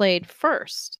that I played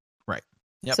first. Right.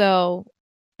 Yep. So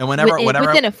and whenever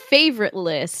within a favorite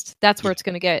list, that's where it's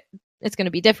going to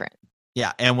be different.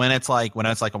 Yeah. And when it's like, when I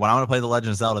want to play The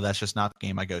Legend of Zelda, that's just not the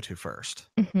game I go to first.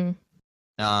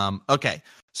 Mm-hmm. Okay.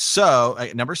 So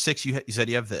at number 6, you said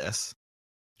you have this.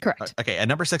 Correct. Okay. At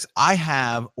number 6, I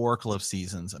have Oracle of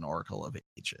Seasons and Oracle of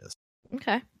Ages.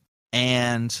 Okay.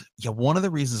 And yeah, one of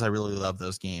the reasons I really love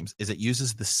those games is it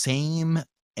uses the same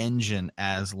engine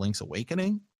as Link's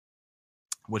Awakening,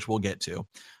 which we'll get to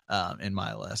in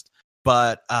my list.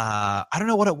 But I don't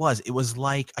know what it was. It was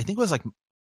like, I think it was like,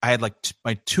 I had like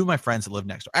two of my friends that lived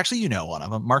next door. Actually, you know one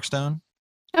of them, Mark Stone.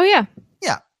 Oh, yeah.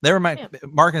 Yeah. They were Mark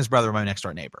and his brother were my next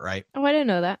door neighbor, right? Oh, I didn't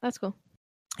know that. That's cool.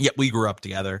 Yeah, we grew up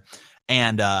together.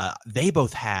 And they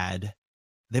both had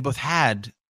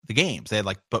the games. They had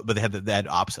but they had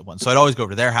opposite ones. So I'd always go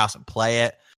to their house and play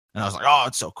it. And I was like, oh,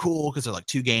 it's so cool because they're like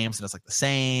 2 games and it's like the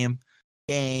same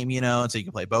game, and so you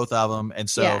can play both of them. And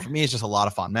so for me, it's just a lot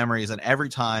of fun memories. And every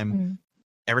time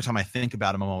I think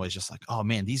about them, I'm always just like, oh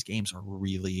man, these games are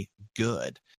really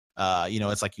good.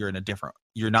 It's like you're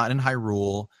not in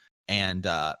Hyrule. And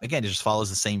again, it just follows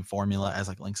the same formula as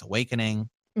like Link's Awakening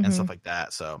and stuff like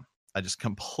that. So I just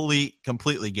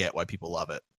completely get why people love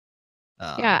it.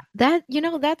 Yeah,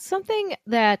 that's something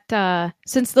that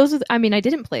since I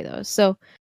didn't play those, so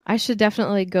I should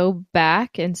definitely go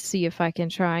back and see if I can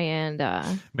try and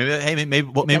maybe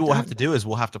what we'll have to do is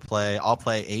I'll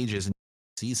play Ages and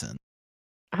Season.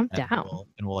 I'm down.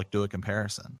 We'll like do a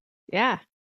comparison. Yeah.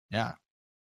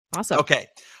 Awesome. Okay.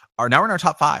 Now we're in our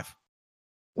top 5.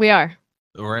 We are.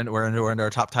 We're in our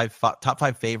top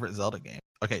 5 favorite Zelda games.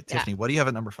 Okay, Tiffany, what do you have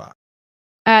at number 5?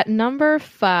 At number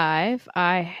 5,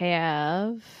 I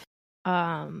have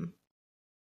A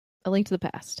Link to the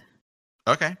Past.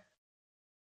 Okay.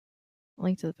 A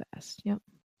Link to the Past. Yep.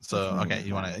 So okay,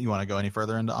 you want to go any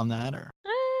further on that or?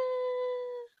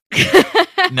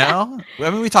 No? I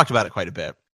mean, we talked about it quite a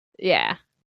bit. Yeah.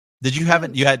 Did you have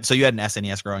it? You had an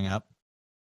SNES growing up?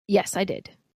 Yes, I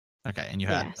did. Okay, and you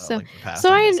had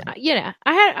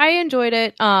I enjoyed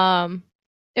it.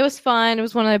 It was fun. It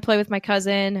was one that I played with my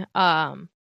cousin.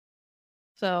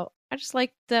 So I just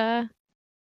liked that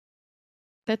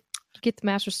you get the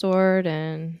Master Sword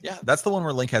and that's the one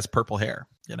where Link has purple hair.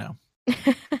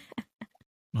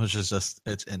 Which is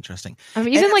it's interesting. I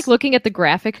mean, even like looking at the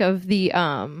graphic of the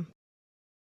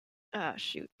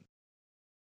shoot.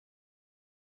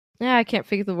 Yeah, I can't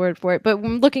figure the word for it, but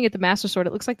when looking at the Master Sword,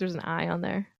 it looks like there's an eye on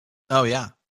there. Oh yeah,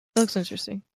 it looks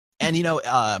interesting. And it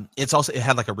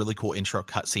had like a really cool intro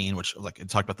cutscene, which like it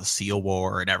talked about the Seal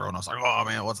War, and everyone was like, "Oh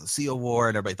man, what's the Seal War?"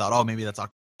 And everybody thought, "Oh, maybe that's Ocarina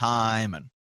of Time," and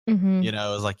it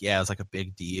was like, it was like a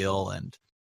big deal, and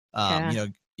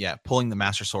pulling the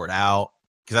Master Sword out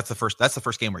because that's the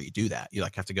first game where you do that. You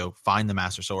like have to go find the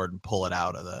Master Sword and pull it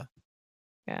out of the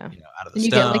out of the and you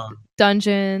stone. get like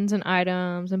dungeons and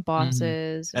items and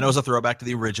bosses, and it was a throwback to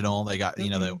the original. They got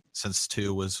since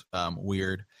 2 was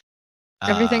weird.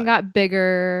 Everything got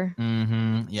bigger.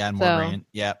 Yeah, and more rain.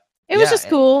 Yeah. It was just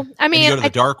cool. I mean, you go to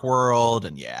the Dark World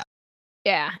and Yeah.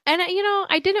 And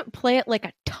I didn't play it like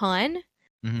a ton,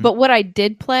 Mm-hmm. But what I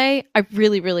did play, I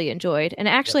really, really enjoyed. And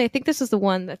actually, I think this is the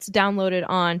one that's downloaded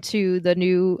onto the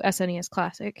new SNES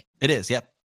Classic. It is, yep.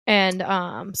 And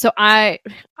so I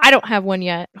don't have one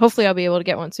yet. Hopefully, I'll be able to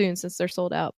get one soon since they're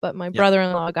sold out. But my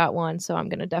brother-in-law got one, so I'm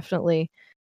gonna definitely.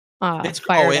 It's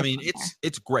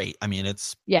great. I mean,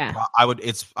 it's I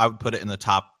would put it in the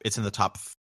top. It's in the top,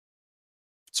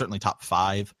 certainly top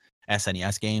 5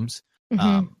 SNES games.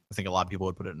 Mm-hmm. I think a lot of people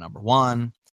would put it at number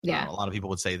 1. Yeah, a lot of people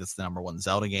would say that's the number 1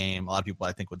 Zelda game. A lot of people,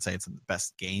 I think, would say it's the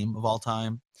best game of all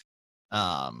time.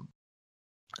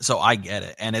 So I get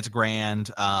it, and it's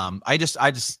grand. I just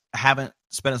haven't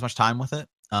spent as much time with it.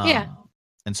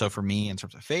 And so for me, in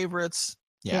terms of favorites,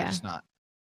 just not.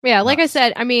 Yeah, like I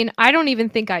said, I mean, I don't even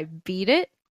think I beat it,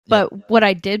 but what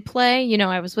I did play,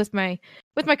 I was with my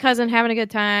cousin having a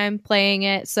good time playing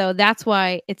it, so that's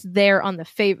why it's there on the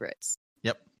favorites.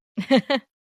 Yep.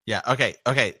 Yeah. Okay.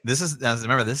 This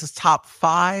is top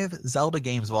 5 Zelda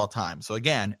games of all time. So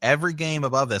again, every game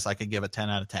above this, I could give a 10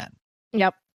 out of 10.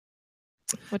 Yep.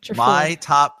 What's your my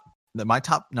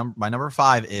number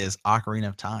 5 is Ocarina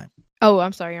of Time. Oh,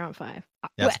 I'm sorry, you're on 5.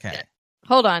 That's okay.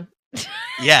 Hold on.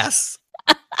 Yes.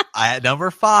 At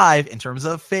number 5, in terms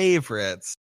of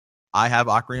favorites, I have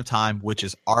Ocarina of Time, which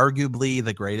is arguably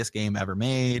the greatest game ever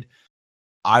made.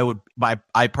 I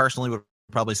personally would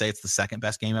probably say it's the second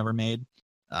best game ever made.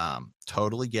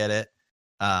 Totally get it.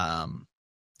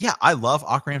 Yeah, I love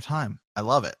Ocarina of Time. I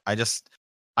love it. I just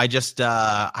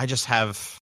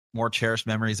have more cherished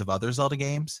memories of other Zelda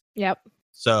games. Yep.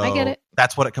 So I get it.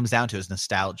 That's what it comes down to, is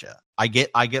nostalgia. I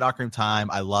get Ocarina of Time.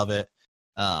 I love it.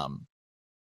 I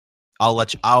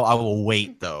will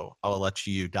wait though. I will let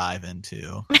you dive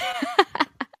into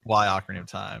why Ocarina of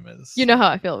Time is. You know how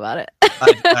I feel about it.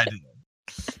 I do.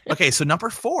 Okay, so number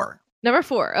 4. Number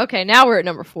 4. Okay, now we're at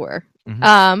number 4.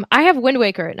 Mhm. I have Wind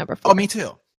Waker at number 4. Oh, me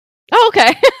too. Oh,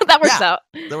 okay. That works out.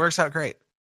 That works out great.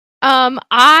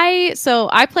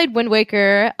 I played Wind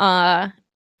Waker.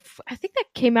 I think that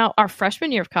came out our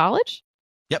freshman year of college.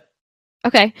 Yep.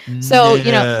 Okay. So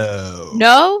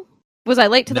no. Was I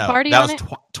late to the party? That on was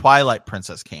it? Twilight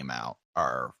Princess came out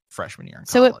our freshman year in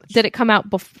So college. did it come out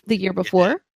the year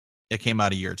before? It came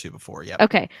out a year or two before. Yeah.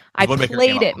 Okay. I Wind Waker played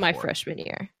came out it my before. freshman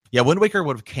year. Yeah, Wind Waker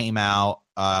would have came out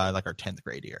like our 10th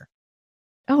grade year.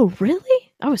 Oh,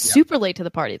 really? I was Yeah. super late to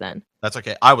the party then. That's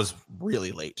okay. I was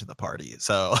really late to the party,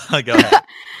 so go ahead.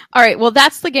 All right. Well,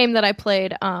 that's the game that I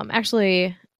played.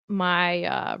 Actually,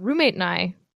 my roommate and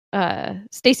I,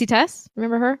 Stacy Tess,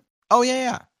 remember her? Oh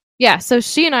yeah. Yeah. So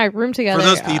she and I roomed together. For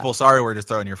those people, sorry, we're just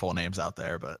throwing your full names out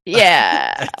there, but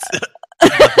Yeah.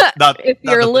 not If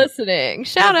you're the- listening,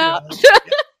 shout If you're out.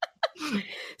 listening.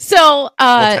 So,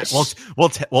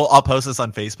 I'll post this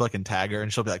on Facebook and tag her,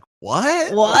 and she'll be like,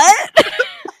 "What? what?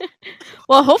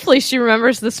 Well, hopefully she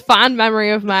remembers this fond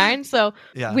memory of mine. So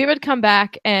Yeah. we would come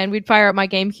back and we'd fire up my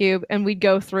GameCube and we'd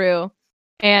go through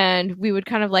and we would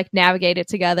kind of like navigate it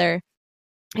together.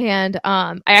 And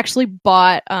I actually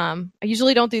bought, I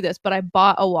usually don't do this, but I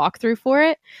bought a walkthrough for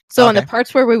it. So on the Okay.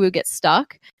 parts where we would get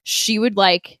stuck, she would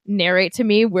like narrate to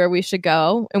me where we should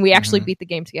go. And we actually Mhm. beat the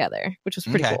game together, which was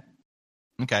pretty Okay. cool.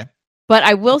 Okay. But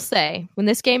I will say, when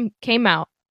this game came out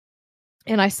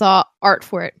and I saw art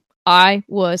for it, I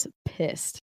was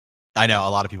pissed. I know a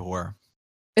lot of people were.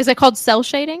 Is it called cell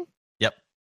shading? Yep.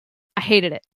 I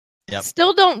hated it. Yep.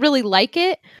 Still don't really like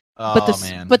it, Oh but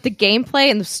man. but the gameplay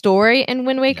and the story in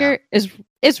Wind Waker is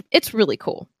it's really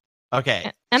cool.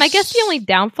 Okay. And I guess the only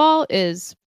downfall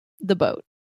is the boat.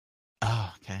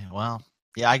 Oh, okay. Well,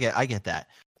 yeah, I get that.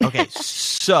 Okay,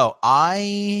 so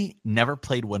I never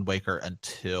played Wind Waker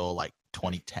until like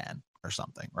 2010 or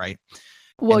something, right?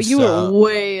 Well, And you so were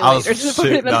way I was later to the party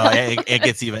than no, that.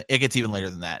 it gets even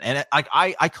later than that. And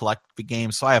I collect the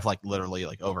games, so I have like literally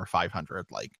like over 500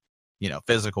 like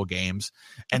physical games,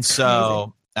 and That's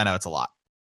so I know it's a lot.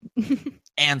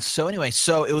 And so anyway,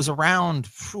 so it was around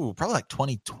probably like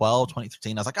 2012,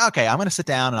 2013. I was like, okay, I'm gonna sit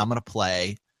down and I'm gonna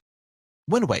play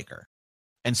Wind Waker.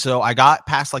 And so I got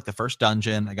past like the first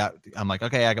dungeon. I'm like,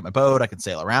 okay, I got my boat. I can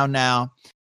sail around now.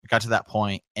 I got to that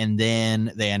point, and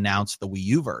then they announced the Wii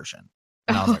U version.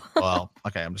 And I was like, well,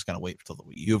 okay, I'm just going to wait until the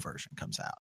Wii U version comes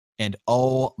out. And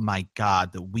oh my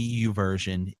God, the Wii U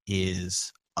version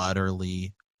is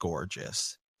utterly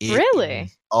gorgeous.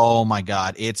 Really? Oh my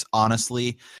God. It's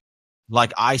honestly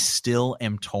like, I still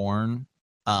am torn.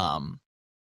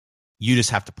 You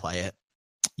just have to play it.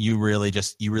 You really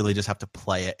just have to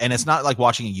play it. And it's not like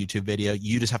watching a YouTube video.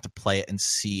 You just have to play it and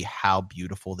see how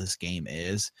beautiful this game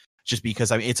is. Just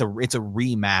because it's a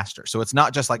remaster. So it's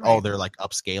not just like, Right. they're like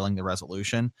upscaling the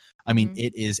resolution. I mean, Mhm.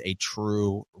 it is a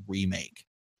true remake.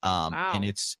 Wow. And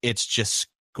it's just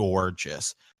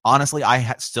gorgeous. Honestly,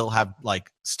 I still have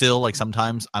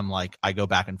sometimes I'm like, I go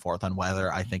back and forth on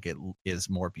whether I think it is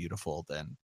more beautiful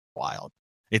than Wild.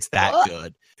 It's that What?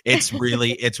 good. It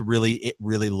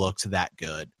really looks that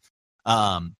good.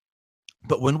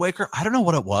 But Wind Waker, I don't know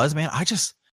what it was, man. I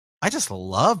just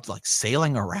loved like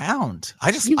sailing around.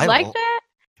 You like that?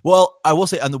 Well, I will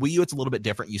say on the Wii U it's a little bit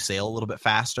different. You sail a little bit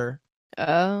faster.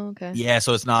 Oh, okay. Yeah,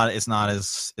 so it's not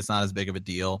as big of a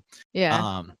deal.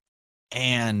 Yeah.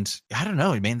 And I don't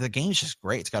know, man, the game's just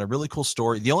great. It's got a really cool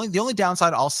story. The only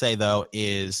downside I'll say though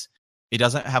is it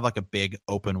doesn't have like a big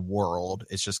open world.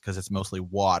 It's just because it's mostly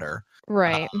water.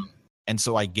 Right. And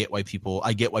so I get why people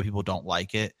don't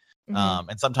like it. Mhm.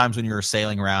 And sometimes when you're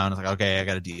sailing around, it's like, okay, I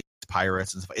got to deal with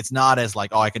pirates and stuff. It's not as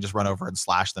like, I can just run over and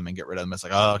slash them and get rid of them. It's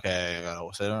like, okay, I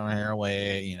gotta sit on here,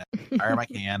 wait, fire my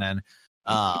cannon.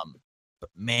 But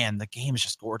man, the game is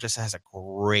just gorgeous. It has a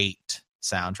great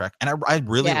soundtrack, and I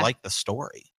really Yeah. like the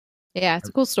story. Yeah, it's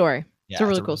a cool story. Yeah, It's a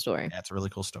really cool story. Yeah, it's a really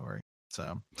cool story.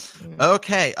 So, Mm.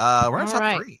 okay, we're on All top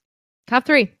right. 3. Top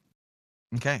 3.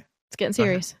 Okay, It's getting Go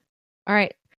ahead. serious. All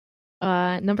right.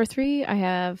 Number 3, I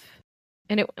have,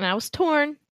 and I was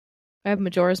torn I have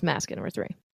Majora's Mask at number 3.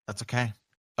 That's okay.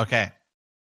 Okay.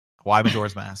 Why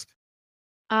Majora's Mask?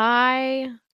 I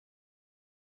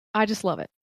just love it.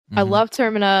 Mhm. I love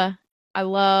Termina. I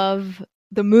love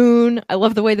the moon. I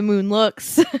love the way the moon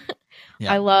looks.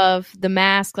 Yeah. I love the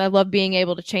mask. I love being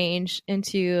able to change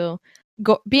into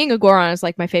being a Goron is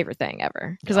like my favorite thing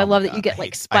ever because I Oh my love that God. you get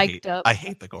like spiked up. I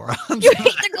hate the Goron. You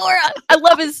hate the Goron. I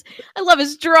love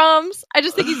his drums. I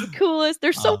just think he's the coolest.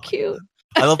 They're so Oh, cute.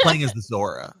 I love playing as the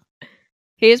Zora.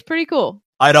 He is pretty cool.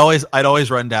 I'd always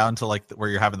run down to like where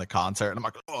you're having the concert, and I'm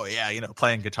like, oh yeah, you know,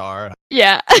 playing guitar.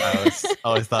 Yeah. I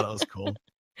always thought it was cool.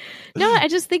 No, I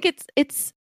just think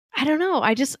it's I don't know.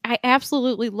 I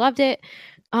absolutely loved it.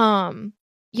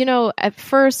 You know, at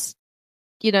first,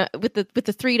 you know, with the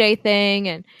 3-day thing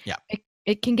and Yeah.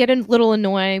 it can get a little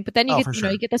annoying, but then you Oh, get for you know,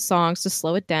 sure. you get the songs to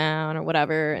slow it down or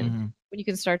whatever and Mhm. when you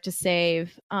can start to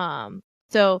save.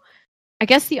 So I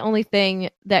guess the only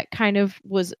thing that kind of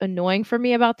was annoying for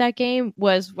me about that game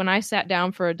was when I sat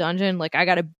down for a dungeon, like I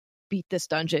got to beat this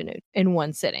dungeon in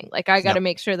one sitting. Like I got to Yep.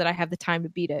 make sure that I have the time to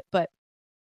beat it. But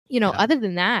you know, Yeah. other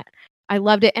than that, I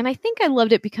loved it. And I think I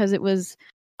loved it because it was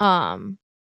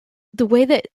the way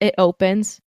that it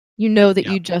opens, you know that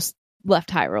Yeah. you just left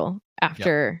Hyrule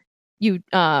after you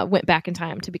went back in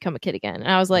time to become a kid again. And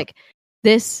I was like,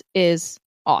 this is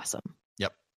awesome.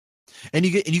 And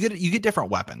you get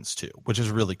different weapons too, which is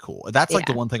really cool. That's like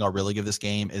the Yeah. one thing I'll really give this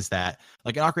game is that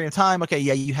like in Ocarina of Time, okay,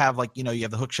 yeah, you have like, you know, you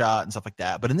have the hook shot and stuff like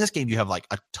that. But in this game, you have like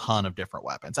a ton of different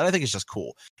weapons. And I think it's just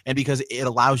cool. And because it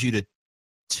allows you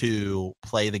to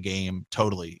play the game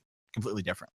completely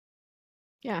different.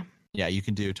 Yeah. Yeah, you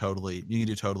can do totally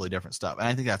different stuff. And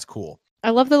I think that's cool.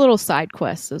 I love the little side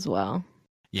quests as well.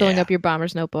 Filling Yeah. up your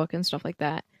bomber's notebook and stuff like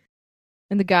that.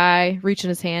 And the guy reaching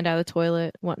his hand out of the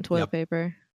toilet, wanting toilet Yep.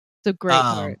 paper. It's a great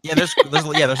part. Yeah, there's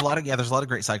a lot of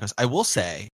great side quests. I will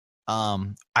say,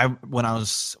 when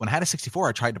I had a 64,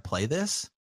 I tried to play this,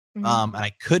 Mhm. and I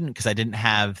couldn't because I didn't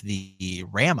have the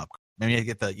RAM upgrade. Maybe you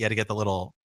had to get the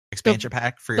little expansion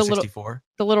pack for your 64.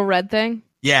 The little red thing.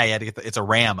 Yeah, you had to get it's a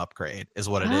RAM upgrade, is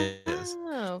what it is.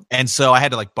 Oh. And so I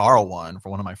had to like borrow one for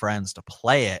one of my friends to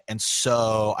play it, and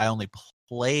so I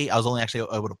was only actually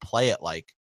able to play it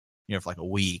like, you know, for like a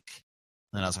week.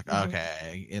 And I was like, Mhm.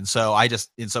 okay. And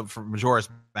so for Majora's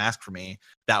Mask for me,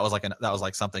 that was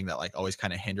like something that like always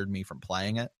kind of hindered me from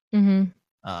playing it. Mm-hmm.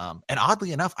 And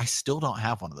oddly enough, I still don't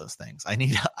have one of those things.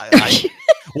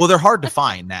 Well, they're hard to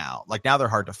find now. Like now they're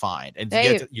hard to find, and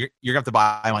you're gonna have to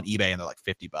buy them on eBay, and they're like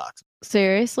 $50.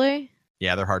 Seriously?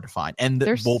 Yeah, they're hard to find. And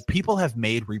people have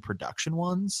made reproduction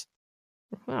ones.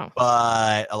 Wow.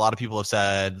 But a lot of people have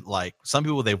said, like, some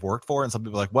people they've worked for, and some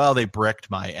people are like, well, they bricked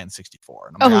my N64.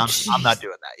 And I'm not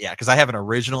doing that. Yeah, because I have an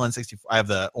original N64. I have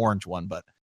the orange one, but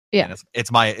yeah,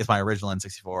 it's my original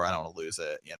N64. I don't want to lose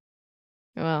it. Yeah.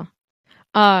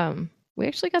 Well, we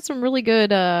actually got some really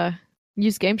good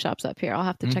used game shops up here. I'll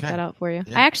have to check that out for you.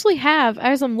 Yeah. I actually have,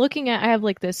 as I'm looking at, I have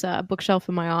like this bookshelf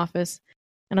in my office,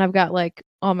 and I've got like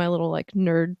all my little like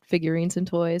nerd figurines and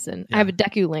toys, and I have a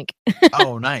Deku Link.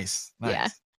 Oh, nice. Yeah,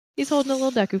 he's holding a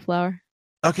little Deku flower.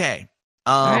 Okay.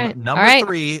 right. Number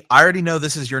 3. I already know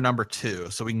this is your number 2,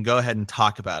 so we can go ahead and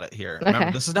talk about it here. Okay.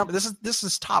 Remember, this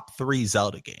is top 3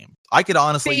 Zelda game. I could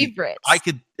honestly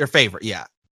your favorite, yeah.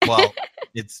 Well,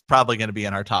 it's probably going to be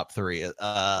in our top 3.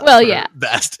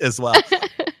 Best as well.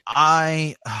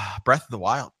 Breath of the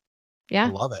Wild. Yeah, I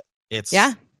love it.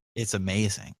 It's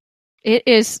amazing. It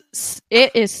is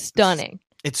stunning.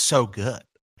 It's so good.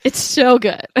 It's so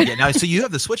good. Yeah. Now, so you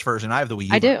have the Switch version. I have the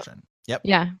Wii U version. Yep.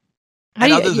 Yeah.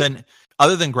 And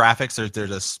other than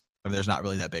graphics, there's not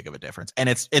really that big of a difference, and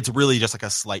it's really just like a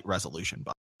slight resolution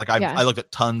bump. Like I looked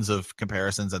at tons of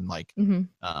comparisons, and like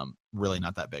really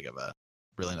not that big of a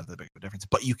difference.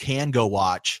 But you can go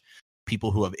watch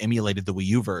people who have emulated the Wii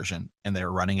U version, and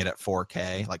they're running it at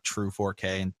 4K, like true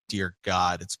 4K, and dear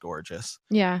God, it's gorgeous.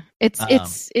 Yeah, it's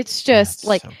just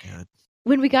like so good.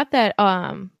 When we got that,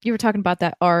 you were talking about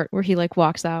that art where he like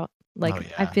walks out.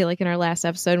 Like I feel like in our last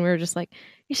episode, we were just like,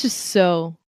 it's just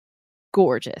so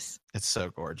gorgeous. It's so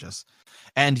gorgeous,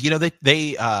 and you know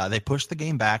they pushed the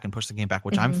game back,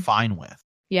 which I'm fine with.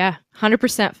 Yeah,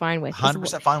 100% fine with.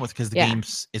 100% fine with, because the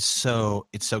game's it's so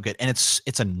good, and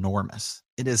it's enormous.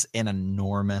 It is an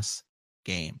enormous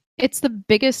game. It's the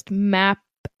biggest map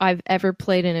I've ever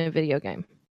played in a video game,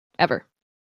 ever.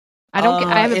 I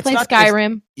haven't played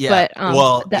Skyrim, but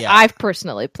I've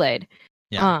personally played.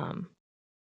 Yeah.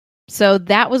 So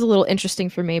that was a little interesting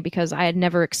for me because I had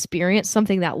never experienced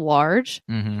something that large.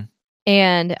 Mm-hmm.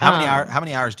 And how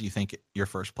many hours do you think your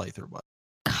first playthrough was?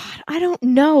 God, I don't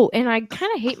know, and I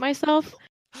kind of hate myself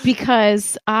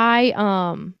because I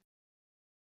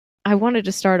I wanted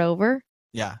to start over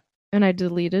Yeah. and I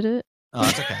deleted it. Oh,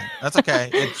 that's okay. That's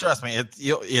okay. Trust me.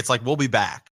 It's like we'll be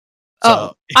back.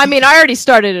 So, I mean, I already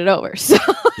started it over. So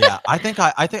yeah, I think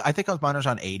I was mine was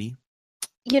on 80.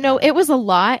 It was a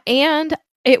lot, and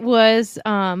it was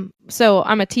so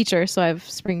I'm a teacher, so I have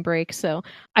spring break. So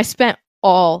I spent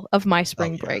all of my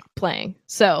spring break playing.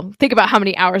 So think about how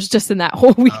many hours just in that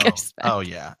whole week I spent. Oh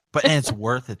yeah, and it's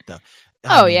worth it though.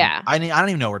 Yeah. I don't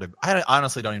even know I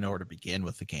honestly don't even know where to begin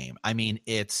with the game. I mean,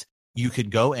 you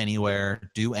could go anywhere,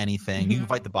 do anything. You can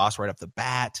fight the boss right off the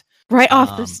bat. Right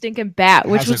off the stinking bat,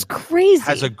 which was crazy.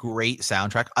 Has a great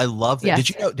soundtrack. I love that. Yes. Did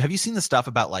you know? Have you seen the stuff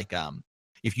about like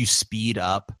if you speed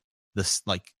up this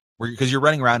because you're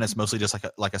running around, it's mostly just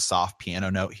like a soft piano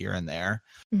note here and there.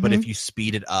 But if you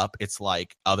speed it up, it's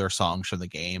like other songs from the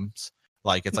games.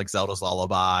 Like it's like Zelda's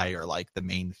Lullaby or like the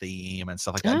main theme and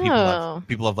stuff like that. And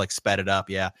people have like sped it up.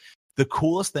 Yeah. The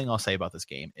coolest thing I'll say about this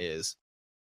game is,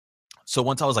 so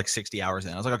once I was like 60 hours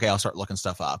in, I was like, okay, I'll start looking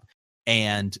stuff up.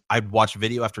 And I'd watch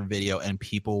video after video and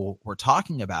people were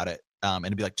talking about it. And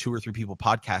it'd be like 2 or 3 people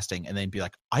podcasting and they'd be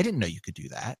like, I didn't know you could do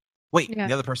that. Wait,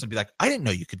 the other person would be like, I didn't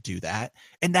know you could do that.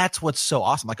 And that's what's so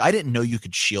awesome. Like, I didn't know you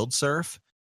could shield surf.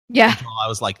 Yeah. Until I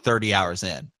was like 30 hours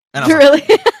in. And I was really?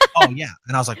 Like, oh, yeah.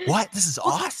 And I was like, what? This is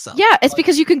awesome. Yeah, it's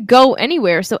because you can go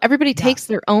anywhere. So everybody takes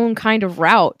their own kind of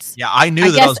routes. Yeah, I knew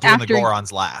that I was doing the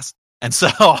Gorons last. And so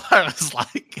I was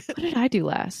like, what did I do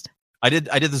last? I did the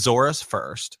Zoras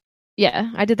first.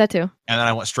 Yeah, I did that too. And then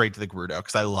I went straight to the Gerudo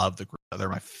because I love the Gerudo. They're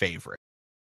my favorite.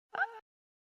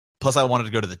 Plus, I wanted to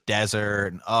go to the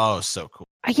desert. And, so cool.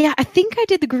 Yeah, I think I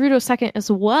did the Gerudo second as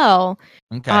well.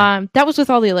 Okay. That was with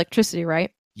all the electricity,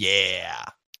 right? Yeah.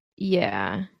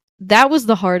 Yeah. That was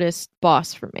the hardest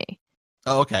boss for me.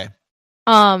 Oh, okay.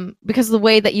 Because of the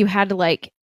way that you had to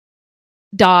like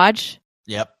dodge.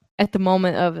 Yep. At the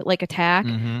moment of like attack,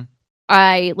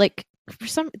 I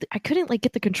couldn't like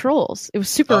get the controls. It was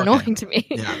super annoying to me.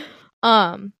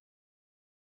 Yeah.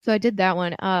 So I did that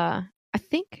one. I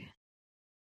think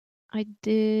I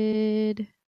did.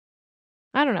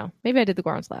 I don't know. Maybe I did the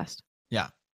Gorons last. Yeah.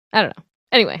 I don't know.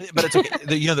 Anyway, but it's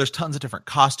okay. There's tons of different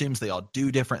costumes. They all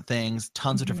do different things.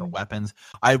 Tons of different weapons.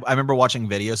 I remember watching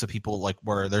videos of people like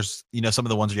where there's some of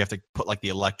the ones where you have to put like the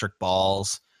electric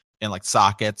balls in like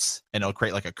sockets and it'll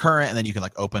create like a current and then you can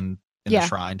like open in the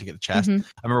shrine to get the chest. I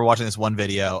remember watching this one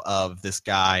video of this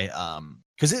guy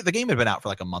because the game had been out for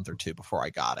like a month or 2 before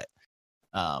I got it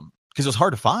because it was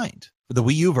hard to find. The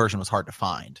Wii U version was hard to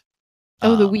find.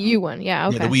 The Wii U one. Yeah,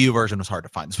 okay. Yeah, the Wii U version was hard to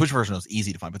find. The Switch version was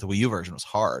easy to find, but the Wii U version was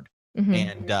hard.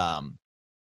 And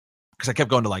because I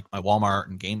kept going to like my Walmart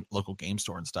and local game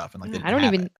store and stuff and like I don't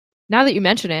even now that you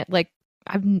mention it, like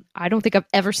I don't think I've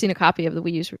ever seen a copy of the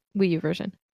Wii U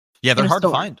version. Yeah, they're hard to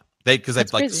find. Because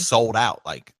they've like sold out.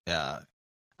 Like,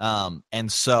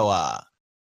 and so,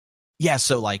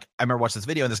 so like I remember watching this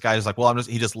video and this guy was like, well,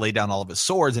 he just laid down all of his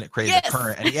swords and it created a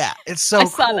current. And it's so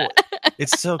cool.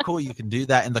 It's so cool. You can do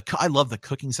that. And I love the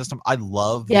cooking system. I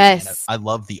love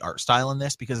the art style in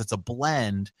this because it's a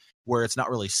blend where it's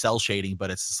not really cell shading, but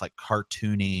it's just like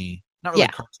cartoony, not really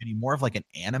cartoony, more of like an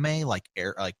anime, like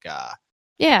like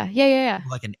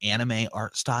an anime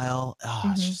art style.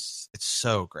 Oh, it's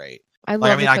so great. I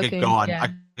love I could go on. I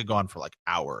could go on for like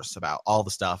hours about all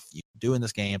the stuff you do in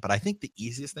this game. But I think the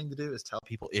easiest thing to do is tell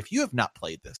people if you have not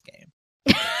played this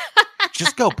game,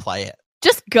 just go play it.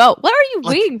 Just go. What are you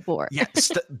waiting for? Yeah,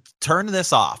 turn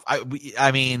this off.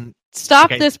 I mean, stop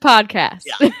this podcast.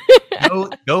 Yeah.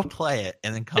 Go play it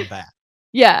and then come back.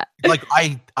 Yeah. Like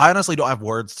I honestly don't have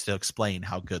words to explain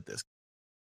how good this.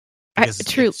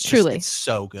 Truly, it's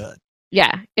so good.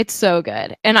 Yeah, it's so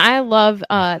good, and I love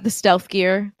the stealth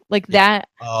gear like that.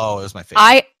 Oh, it was my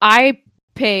favorite. I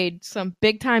paid some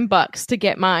big time bucks to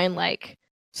get mine like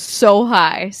so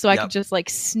high, so I could just like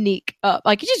sneak up.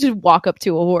 Like you just walk up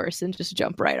to a horse and just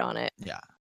jump right on it. Yeah.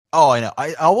 Oh, I know.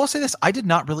 I will say this: I did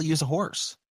not really use a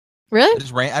horse. Really?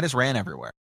 I just ran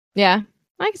everywhere. Yeah,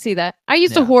 I can see that. I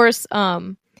used a horse. You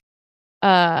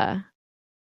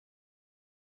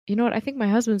know what? I think my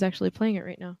husband's actually playing it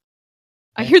right now.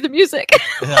 I hear the music.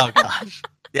 Oh gosh.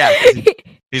 Yeah.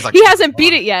 He's like, he hasn't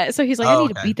beat it yet, so he's like, I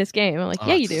need to beat this game. I'm like,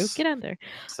 yeah, you do. Get out there.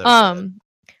 So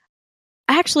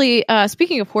actually,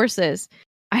 speaking of horses,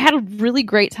 I had a really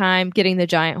great time getting the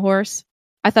giant horse.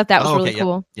 I thought that was really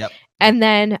cool. Yep. And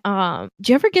then, did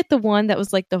you ever get the one that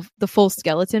was like the full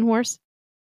skeleton horse?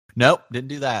 Nope, didn't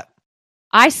do that.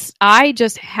 I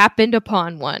just happened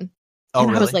upon one. Oh,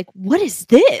 and really? I was like, what is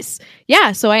this?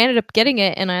 Yeah, so I ended up getting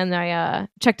it, and I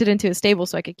checked it into a stable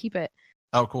so I could keep it.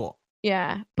 Oh, cool.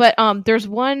 Yeah, but there's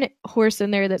one horse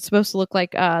in there that's supposed to look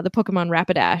like the Pokemon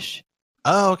Rapidash.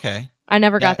 Oh, okay. I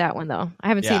never got that one though. I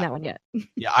haven't Yeah. seen that one yet.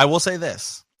 Yeah, I will say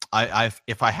this.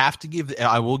 If I have to give,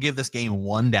 I will give this game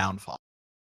one downfall.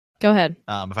 Go ahead.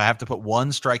 If I have to put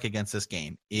one strike against this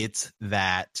game, it's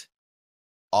that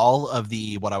all of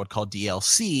the what I would call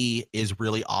DLC is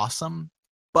really awesome,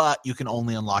 but you can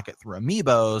only unlock it through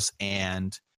amiibos,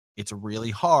 and it's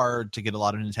really hard to get a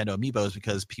lot of Nintendo amiibos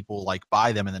because people like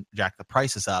buy them and then jack the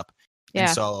prices up. Yeah.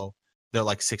 And so they're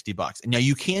like $60. And now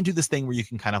you can do this thing where you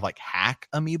can kind of like hack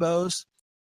amiibos.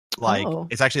 Like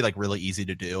it's actually like really easy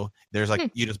to do. There's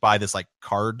like you just buy this like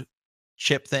card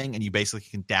chip thing, and you basically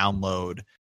can download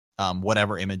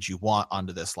whatever image you want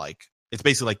onto this. Like it's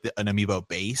basically like an amiibo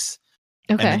base.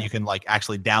 Okay. And then you can like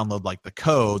actually download like the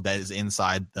code that is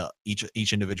inside the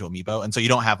each individual amiibo, and so you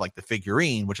don't have like the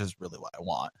figurine, which is really what I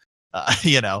want.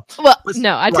 You know. Well,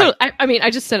 no, I totally. I mean, I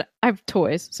just said I have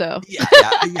toys, so yeah,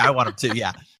 I want them too.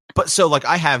 Yeah, but so like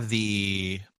I have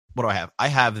the what do I have? I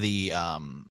have the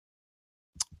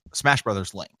Smash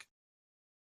Brothers Link,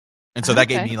 and so that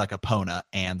gave me like Epona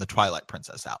and the Twilight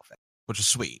Princess outfit, which is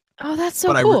sweet. Oh, that's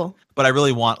so cool. But I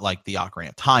really want like the Ocarina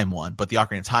of Time one. But the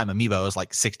Ocarina of Time amiibo is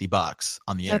like $60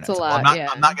 on the internet. That's a lot.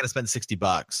 I'm not going to spend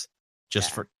 $60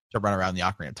 just to run around the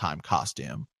Ocarina of Time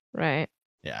costume. Right.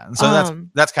 Yeah. And so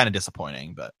that's kind of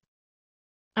disappointing. But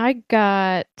I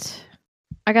got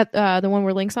the one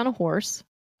where Link's on a horse,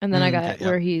 and then I got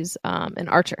where he's an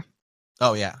archer.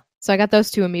 Oh yeah. So I got those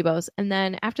two amiibos, and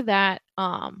then after that,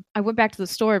 I went back to the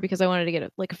store because I wanted to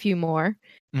get like a few more,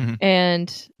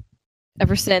 and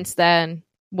ever since then,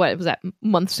 what was that,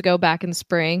 months ago back in the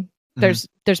spring, there's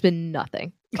been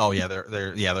nothing. Oh yeah,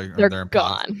 they're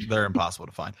gone. They're impossible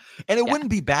to find. And it wouldn't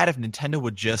be bad if Nintendo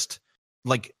would just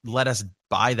like let us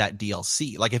buy that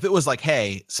DLC. Like if it was like,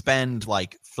 hey, spend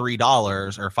like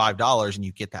 $3 or $5 and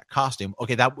you get that costume.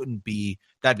 Okay, that'd be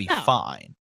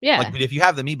fine. Yeah. Like, but if you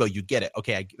have the amiibo, you get it.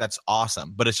 Okay, that's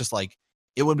awesome. But it's just like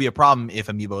it wouldn't be a problem if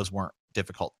amiibos weren't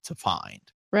difficult to find.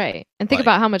 Right. And think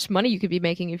about how much money you could be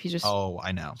making if you just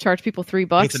I know. charge people $3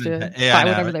 to buy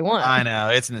whatever they want. I know.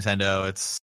 It's Nintendo.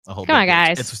 It's a whole Come on,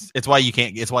 guys. It's why you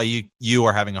can't it's why you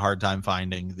are having a hard time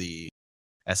finding the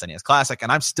SNES Classic,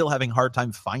 and I'm still having a hard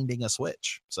time finding a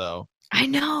Switch. So I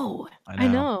know.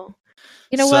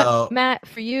 You know what, Matt,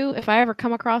 for you, if I ever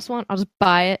come across one, I'll just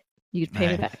buy it. You could pay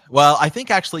me back. Well, I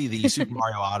think actually the Super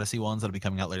Mario Odyssey ones that'll be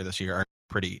coming out later this year are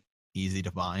pretty easy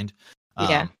to find.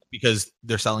 Because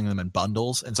they're selling them in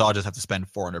bundles, and so I'll just have to spend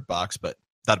 $400, but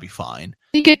that'll be fine.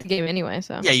 You get the game anyway,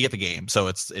 so yeah, you get the game, so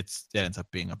it ends up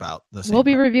being about the same. We'll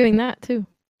be reviewing that too.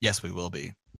 Yes, we will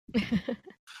be.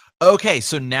 Okay,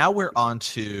 so now we're on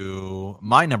to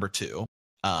my number 2,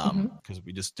 because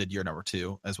we just did your number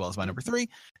 2 as well as my number 3,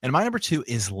 and my number 2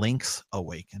 is Link's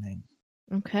Awakening.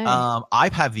 Okay. I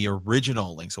have the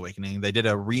original Link's Awakening. They did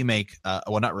a remake,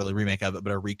 well, not really remake of it,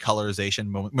 but a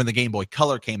recolorization. When the Game Boy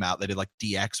Color came out, they did like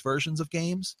DX versions of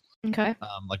games. Okay.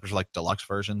 Which were like deluxe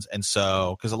versions. And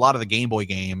so, because a lot of the Game Boy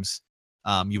games,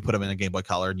 you put them in a Game Boy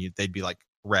Color and they'd be like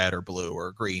red or blue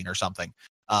or green or something.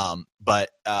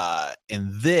 But in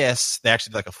this, they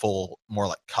actually did like a full, more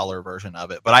like color version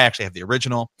of it. But I actually have the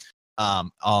original.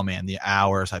 Oh man, the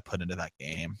hours I put into that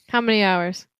game. How many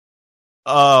hours?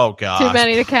 Oh god, too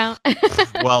many to count.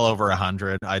 Well over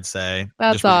 100, I'd say.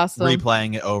 That's just awesome.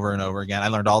 Replaying it over and over again. I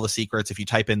learned all the secrets. If you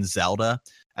type in Zelda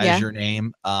as your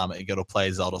name, it'll play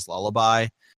Zelda's Lullaby.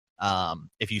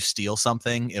 If you steal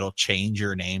something, it'll change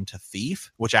your name to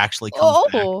Thief, which actually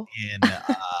comes back in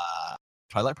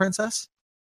Twilight Princess.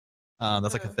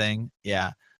 That's like a thing.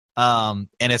 Yeah. And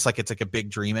it's like a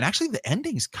big dream. And actually the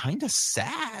ending's kind of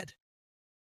sad.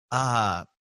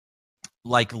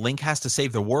 Like Link has to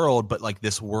save the world, but like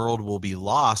this world will be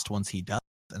lost once he does.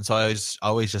 And so I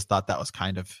always just thought that was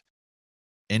kind of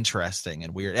interesting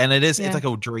and weird. And it's like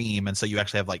a dream. And so you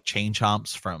actually have like chain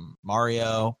chomps from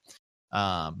Mario.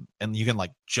 And you can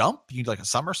like jump, you do like a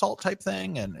somersault type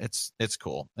thing. And it's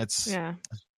cool. It's a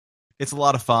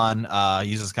lot of fun.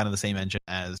 Uses kind of the same engine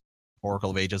as Oracle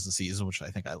of Ages and Seasons, which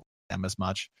I think I like them as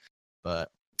much, but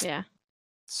yeah.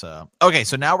 So, okay,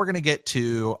 so now we're going to get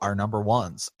to our number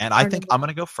ones. And I think I'm going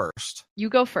to go first. You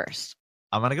go first.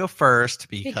 I'm going to go first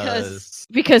because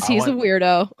he's a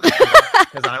weirdo.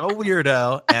 Because I'm a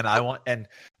weirdo and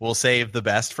we'll save the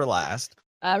best for last.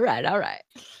 All right.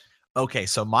 Okay,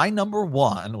 so my number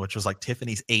 1, which was like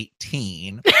Tiffany's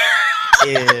 18,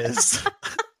 is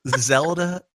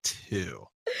Zelda 2.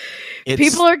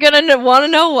 People are gonna want to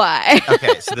know why.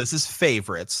 Okay, so this is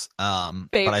favorites,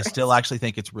 but I still actually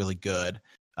think it's really good,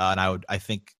 and I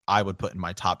think I would put in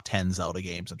my top 10 Zelda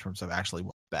games in terms of actually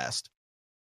what's best.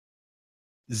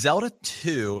 Zelda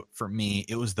 2 for me,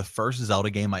 it was the first Zelda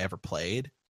game I ever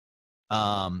played,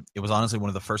 It was honestly one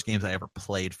of the first games I ever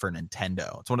played for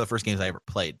Nintendo. It's one of the first games I ever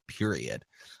played, period.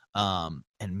 And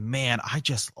man, I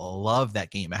just love that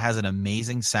game. It has an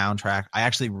amazing soundtrack. I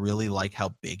actually really like how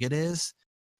big it is.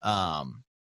 I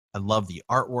love the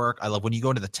artwork. I love when you go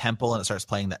into the temple and it starts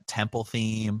playing that temple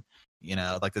theme, you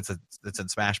know, like it's in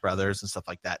Smash Brothers and stuff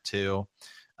like that too.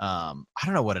 I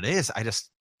don't know what it is.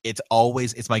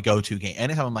 It's my go-to game.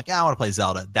 Anytime I'm like, I want to play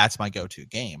Zelda, that's my go-to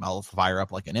game. I'll fire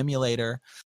up like an emulator.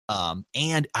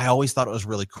 And I always thought it was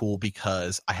really cool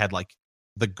because I had like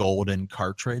the golden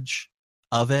cartridge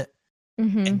of it.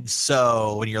 Mm-hmm. And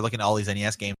so when you're looking at all these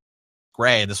NES games,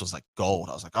 gray, and this was like gold.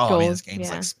 I was like, oh, man, this game's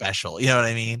like special. You know what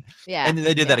I mean? Yeah. And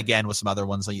they did that again with some other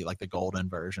ones, like the golden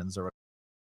versions or.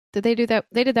 Did they do that?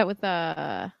 They did that with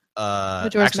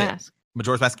Majora's Mask.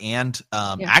 Majora's Mask, and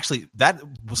actually, that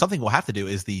something we'll have to do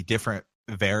is the different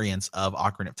variants of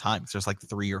Ocarina of Time. There's like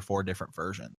 3 or 4 different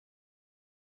versions.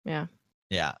 Yeah.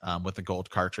 Yeah, with the gold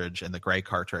cartridge and the gray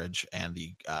cartridge and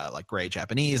the like gray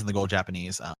Japanese and the gold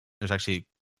Japanese. There's actually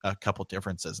a couple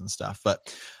differences and stuff,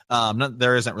 but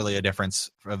there isn't really a difference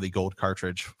of the gold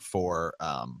cartridge for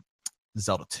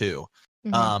Zelda 2.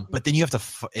 Mm-hmm. But then you have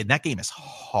to, and that game is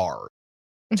hard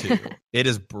too. It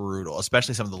is brutal,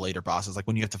 especially some of the later bosses. Like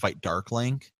when you have to fight Dark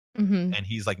Link, mm-hmm. and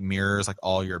he's like mirrors like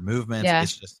all your movements. Yeah.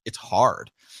 It's hard.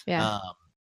 Yeah.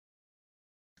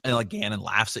 And like Ganon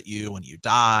laughs at you when you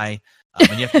die.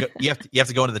 And you have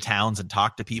to go into the towns and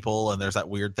talk to people. And there's that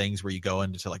weird things where you go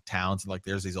into like towns and like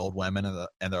there's these old women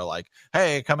and they're like,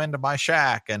 hey, come into my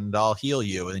shack and I'll heal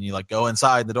you. And then you like go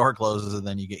inside, the door closes, and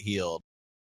then you get healed.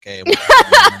 Okay,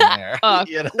 what's there?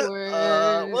 You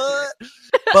know? What?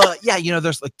 But yeah, you know,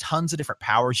 there's like tons of different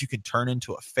powers. You can turn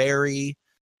into a fairy,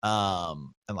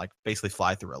 and like basically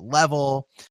fly through a level.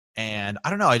 And I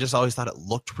don't know, I just always thought it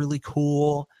looked really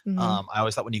cool. Mm-hmm. I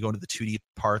always thought when you go into the 2D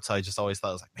parts, I just always thought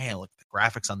I was like, man, look, the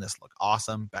graphics on this look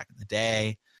awesome back in the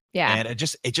day. Yeah. And it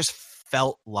just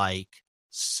felt like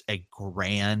a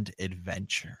grand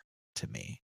adventure to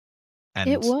me. And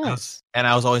it was.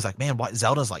 I was always like, man, what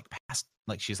Zelda's like past,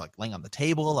 like she's like laying on the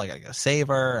table, like I gotta save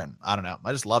her, and I don't know.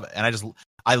 I just love it. And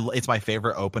it's my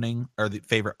favorite opening or the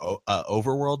favorite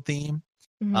overworld theme.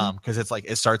 Because it's like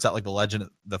it starts out like the legend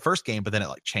of the first game, but then it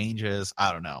like changes.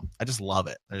 I don't know. I just love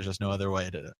it. There's just no other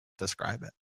way to describe it.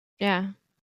 Yeah,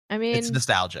 I mean, it's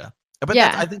nostalgia. But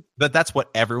yeah. I think that's what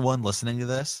everyone listening to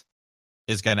this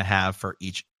is going to have for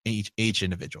each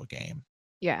individual game.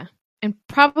 Yeah, and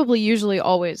probably usually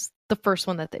always the first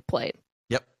one that they played.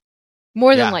 Yep.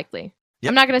 More than likely. Yep.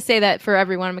 I'm not going to say that for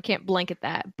everyone. I can't blanket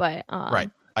that, but right.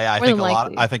 I think a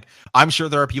lot. I'm sure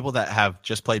there are people that have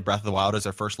just played Breath of the Wild as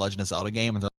their first Legend of Zelda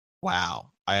game, and they're like, wow,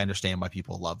 I understand why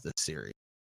people love this series.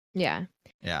 Yeah,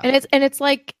 yeah, and it's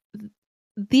like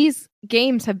these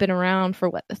games have been around for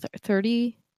what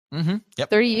 30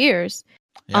 years.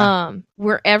 Yeah.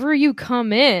 Wherever you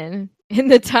come in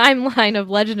the timeline of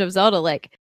Legend of Zelda,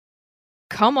 like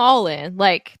come all in.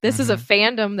 Like this is a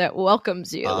fandom that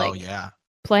welcomes you. Oh like, yeah,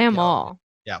 play them all.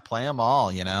 Yeah, play them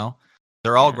all. You know,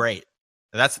 they're all great.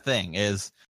 That's the thing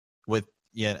is with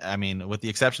the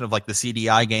exception of like the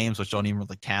CDI games, which don't even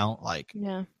really count, like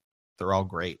they're all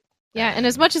great. Yeah, and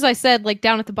as much as I said, like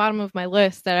down at the bottom of my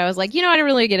list that I was like, you know, I didn't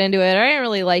really get into it, or I didn't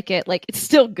really like it, like it's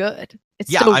still good.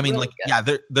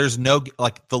 There's no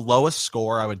like the lowest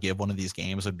score I would give one of these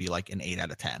games would be like an 8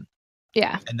 out of 10.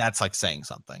 Yeah. And that's like saying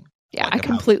something. Yeah, like, I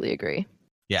completely agree.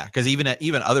 Yeah, because even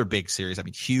other big series, I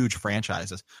mean, huge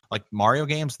franchises like Mario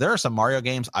games. There are some Mario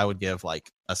games I would give like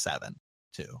a 7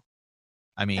 to.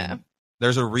 I mean,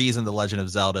 there's a reason The Legend of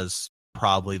Zelda is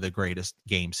probably the greatest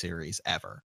game series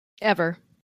ever.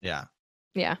 Yeah.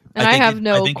 Yeah, and I have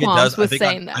no qualms with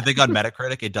saying that. I think on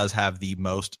Metacritic, it does have the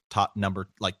most top number,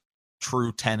 like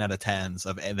true 10 out of 10s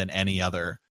than any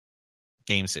other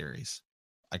game series.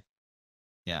 Like,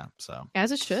 yeah, so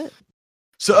as it should.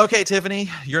 So, okay, Tiffany,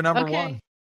 you're number one.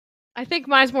 I think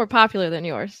mine's more popular than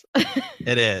yours.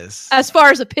 It is, as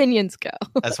far as opinions go.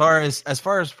 as far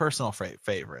as personal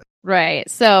favorite. Right.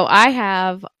 So I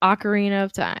have Ocarina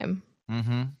of Time.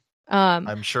 Mm-hmm.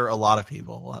 I'm sure a lot of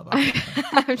people will have.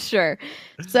 I'm sure.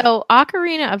 So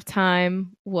Ocarina of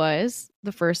Time was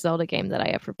the first Zelda game that I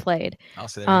ever played. I'll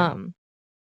say I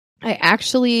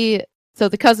actually, so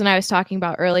the cousin I was talking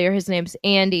about earlier, his name's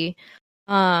Andy.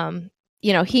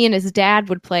 You know, he and his dad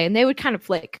would play, and they would kind of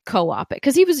like co-op it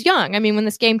because he was young. I mean, when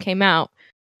this game came out,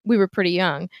 we were pretty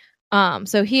young.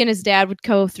 So he and his dad would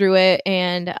go through it,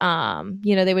 and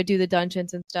you know, they would do the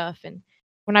dungeons and stuff. And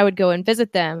when I would go and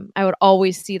visit them, I would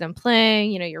always see them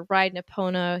playing. You know, you're riding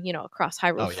Epona, you know, across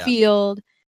Hyrule Field,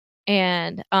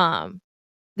 and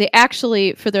they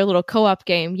actually, for their little co-op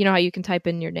game, you know how you can type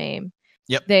in your name.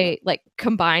 Yep. They like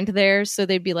combined theirs, so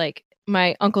they'd be like,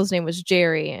 my uncle's name was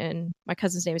Jerry and my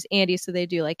cousin's name is Andy, so they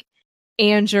do like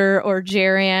Anger or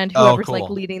Gerand, whoever's like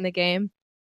cool. leading the game.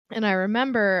 And I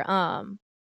remember,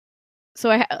 so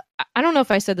I don't know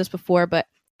if I said this before, but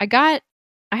I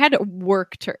had to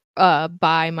work to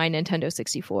buy my Nintendo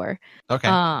 64.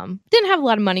 Okay. Didn't have a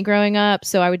lot of money growing up,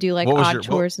 so I would do like odd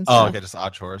chores and stuff. Oh, okay, just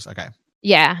odd chores. Okay.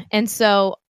 Yeah, and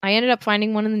so I ended up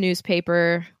finding one in the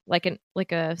newspaper,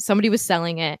 somebody was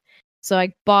selling it. So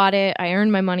I bought it. I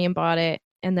earned my money and bought it,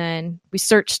 and then we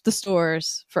searched the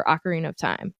stores for Ocarina of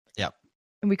Time. Yep.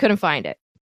 And we couldn't find it.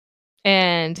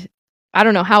 And I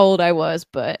don't know how old I was,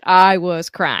 but I was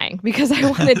crying because I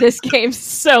wanted this game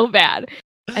so bad.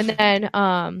 And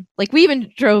then, we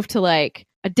even drove to like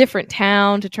a different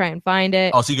town to try and find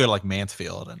it. Oh, so you go to like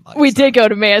Mansfield and like we did go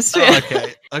to Mansfield.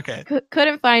 Oh, okay.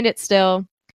 Couldn't find it still.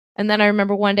 And then I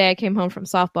remember one day I came home from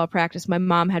softball practice. My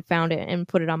mom had found it and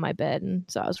put it on my bed, and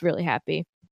so I was really happy.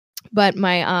 But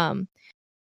my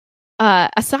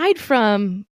aside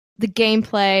from the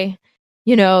gameplay,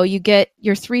 you get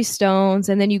your 3 stones,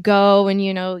 and then you go and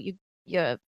you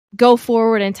go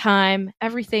forward in time.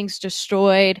 Everything's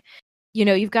destroyed.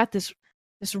 You've got this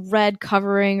red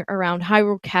covering around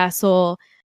Hyrule Castle.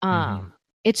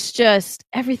 It's just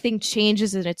everything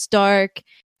changes and it's dark.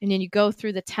 And then you go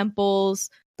through the temples.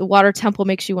 The water temple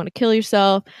makes you want to kill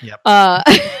yourself. Yep.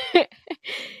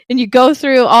 And you go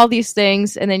through all these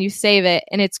things, and then you save it,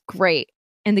 and it's great.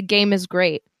 And the game is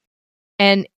great.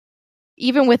 And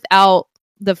even without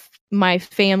my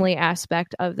family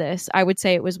aspect of this, I would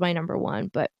say it was my number one.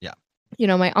 But yeah,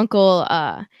 my uncle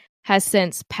has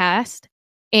since passed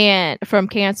and from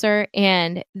cancer,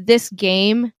 and this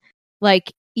game,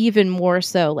 like even more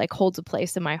so, like holds a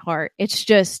place in my heart. It's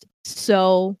just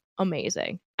so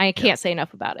amazing. I can't say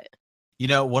enough about it.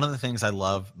 One of the things I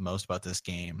love most about this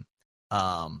game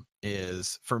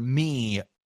is, for me,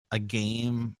 a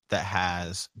game that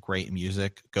has great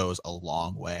music goes a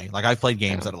long way. Like, I've played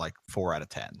games that are like 4 out of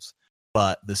 10s,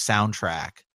 but the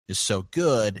soundtrack is so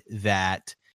good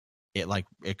that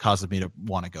it causes me to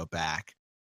want to go back.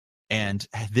 And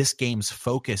this game's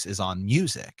focus is on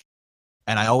music.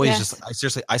 And I always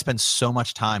I spend so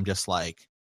much time just like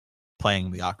playing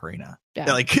the ocarina.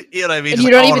 Yeah. Like, you know what I mean? And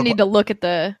you don't even need to look at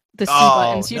the C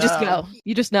buttons. You just go.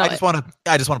 You just know I just want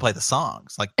to play the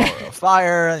songs, like Beleriand of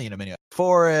Fire, Minuet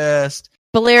Forest.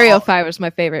 Beleriand of Fire was my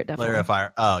favorite, definitely. Beleriand of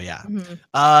Fire. Oh yeah.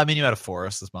 Mm-hmm. Minuet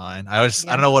Forest is mine. I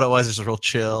don't know what it was. It's just real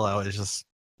chill. I always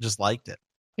just liked it.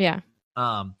 Yeah.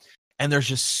 And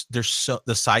there's so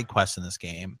the side quests in this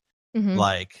game,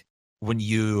 like when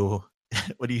you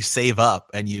save up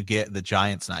and you get the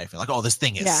giant's knife, you're like, oh, this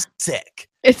thing is sick.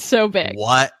 It's so big.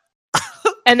 What?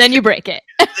 And then you break it.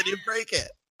 And then you break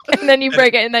it. And then you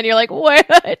break it, and then you're like, what?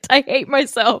 I hate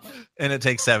myself. And it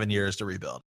takes 7 years to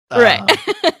rebuild. Right.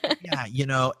 Yeah,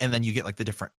 and then you get like the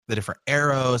different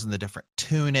arrows and the different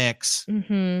tunics.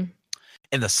 Mm-hmm.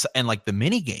 And like the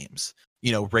mini games,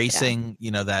 racing,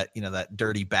 that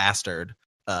dirty bastard.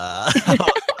 What's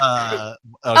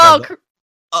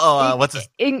his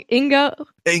Ingo?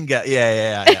 Inga,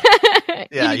 yeah.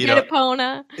 Yeah, you get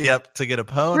Epona. Yep, to get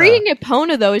Epona. Reading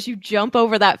Epona though, as you jump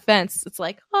over that fence, it's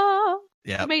like,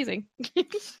 yeah, amazing.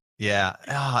 Yeah,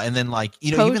 and then like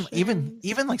even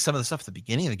like some of the stuff at the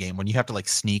beginning of the game when you have to like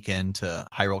sneak into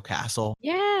Hyrule Castle.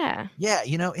 Yeah,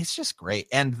 it's just great,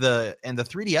 and the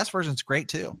 3DS version's great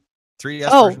too.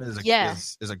 3DS version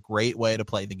is a great way to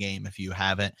play the game if you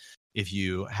haven't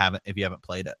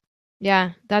played it.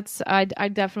 Yeah, I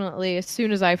definitely, as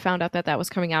soon as I found out that was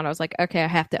coming out, I was like, okay, I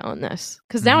have to own this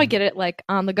because now I get it like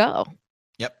on the go.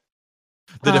 Yep.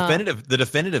 The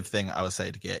definitive thing I would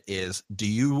say to get is,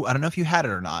 I don't know if you had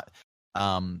it or not.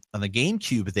 On the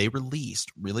GameCube, they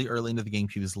released really early into the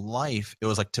GameCube's life. It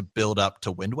was like to build up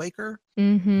to Wind Waker.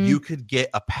 Mm-hmm. You could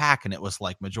get a pack, and it was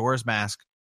like Majora's Mask,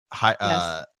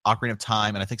 Ocarina of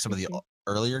Time, and I think some of the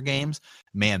earlier games.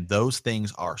 Man, those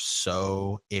things are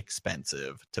so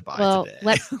expensive to buy today.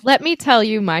 let me tell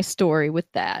you my story with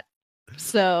that.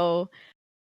 So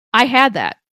I had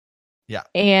that. Yeah.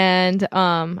 And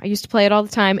I used to play it all the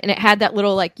time, and it had that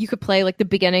little like you could play like the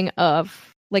beginning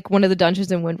of like one of the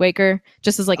dungeons in Wind Waker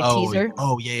just as like a teaser.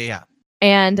 Oh yeah.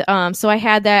 And so I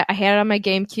had that. I had it on my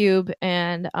GameCube,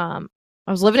 and I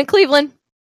was living in Cleveland.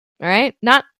 All right,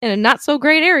 not in a not so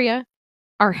great area.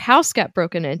 Our house got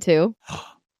broken into.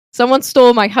 Someone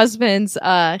stole my husband's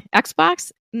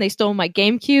Xbox, and they stole my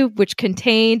GameCube, which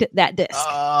contained that disc.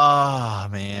 Oh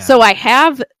man! So I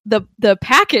have the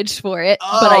package for it,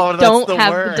 but I don't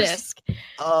have the disc.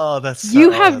 Oh, that's you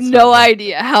have no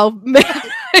idea how mad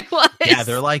I was. Yeah,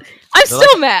 they're I'm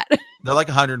still mad. They're like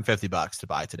 $150 to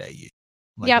buy today.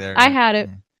 Like Yep, I had it.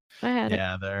 I had it.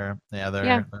 Yeah, they're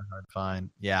Yeah. hard to find.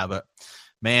 Yeah, but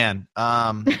man,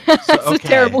 It's a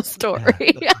terrible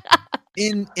story.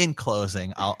 In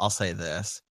closing, I'll say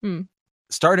this: Hmm.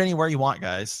 start anywhere you want,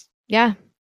 guys. Yeah.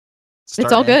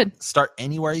 It's all good. Start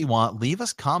anywhere you want. Leave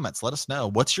us comments. Let us know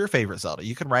what's your favorite Zelda.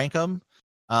 You can rank them.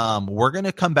 We're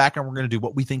gonna come back and we're gonna do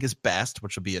what we think is best,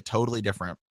 which will be a totally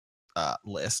different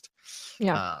list.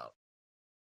 Yeah.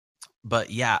 But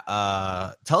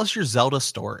yeah, tell us your Zelda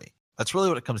story. That's really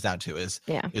what it comes down to is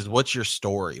what's your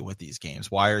story with these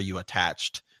games? Why are you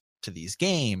attached to these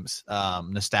games?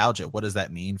 Nostalgia. What does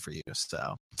that mean for you?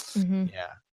 So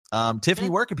yeah. Tiffany,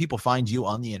 where can people find you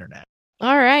on the internet?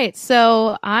 All right.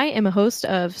 So I am a host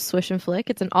of Swish and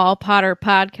Flick. It's an all Potter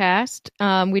podcast.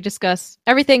 We discuss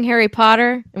everything Harry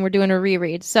Potter, and we're doing a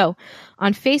reread. So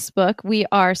on Facebook, we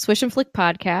are Swish and Flick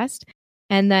Podcast.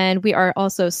 And then we are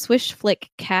also Swish Flick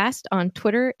Cast on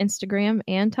Twitter, Instagram,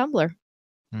 and Tumblr.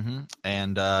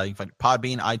 And you can find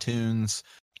Podbean, iTunes,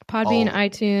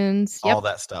 iTunes, all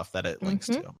that stuff that it links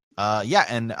to.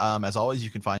 And as always,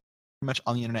 you can find pretty much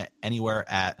on the internet anywhere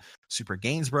at Super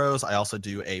Games Bros. I also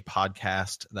do a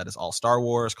podcast that is all Star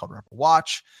Wars called Rebel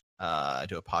Watch. I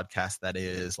do a podcast that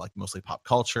is like mostly pop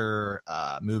culture,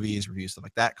 movies, reviews, stuff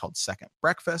like that, called Second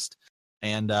Breakfast.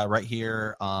 And right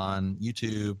here on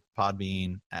YouTube,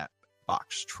 Podbean at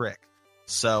Box Trick.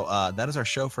 So that is our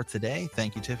show for today.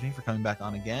 Thank you, Tiffany, for coming back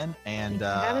on again. And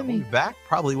we'll be back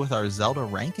probably with our Zelda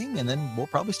ranking, and then we'll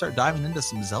probably start diving into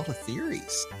some Zelda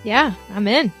theories. Yeah, I'm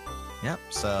in. Yep.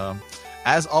 So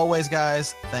as always,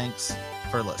 guys, thanks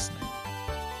for listening.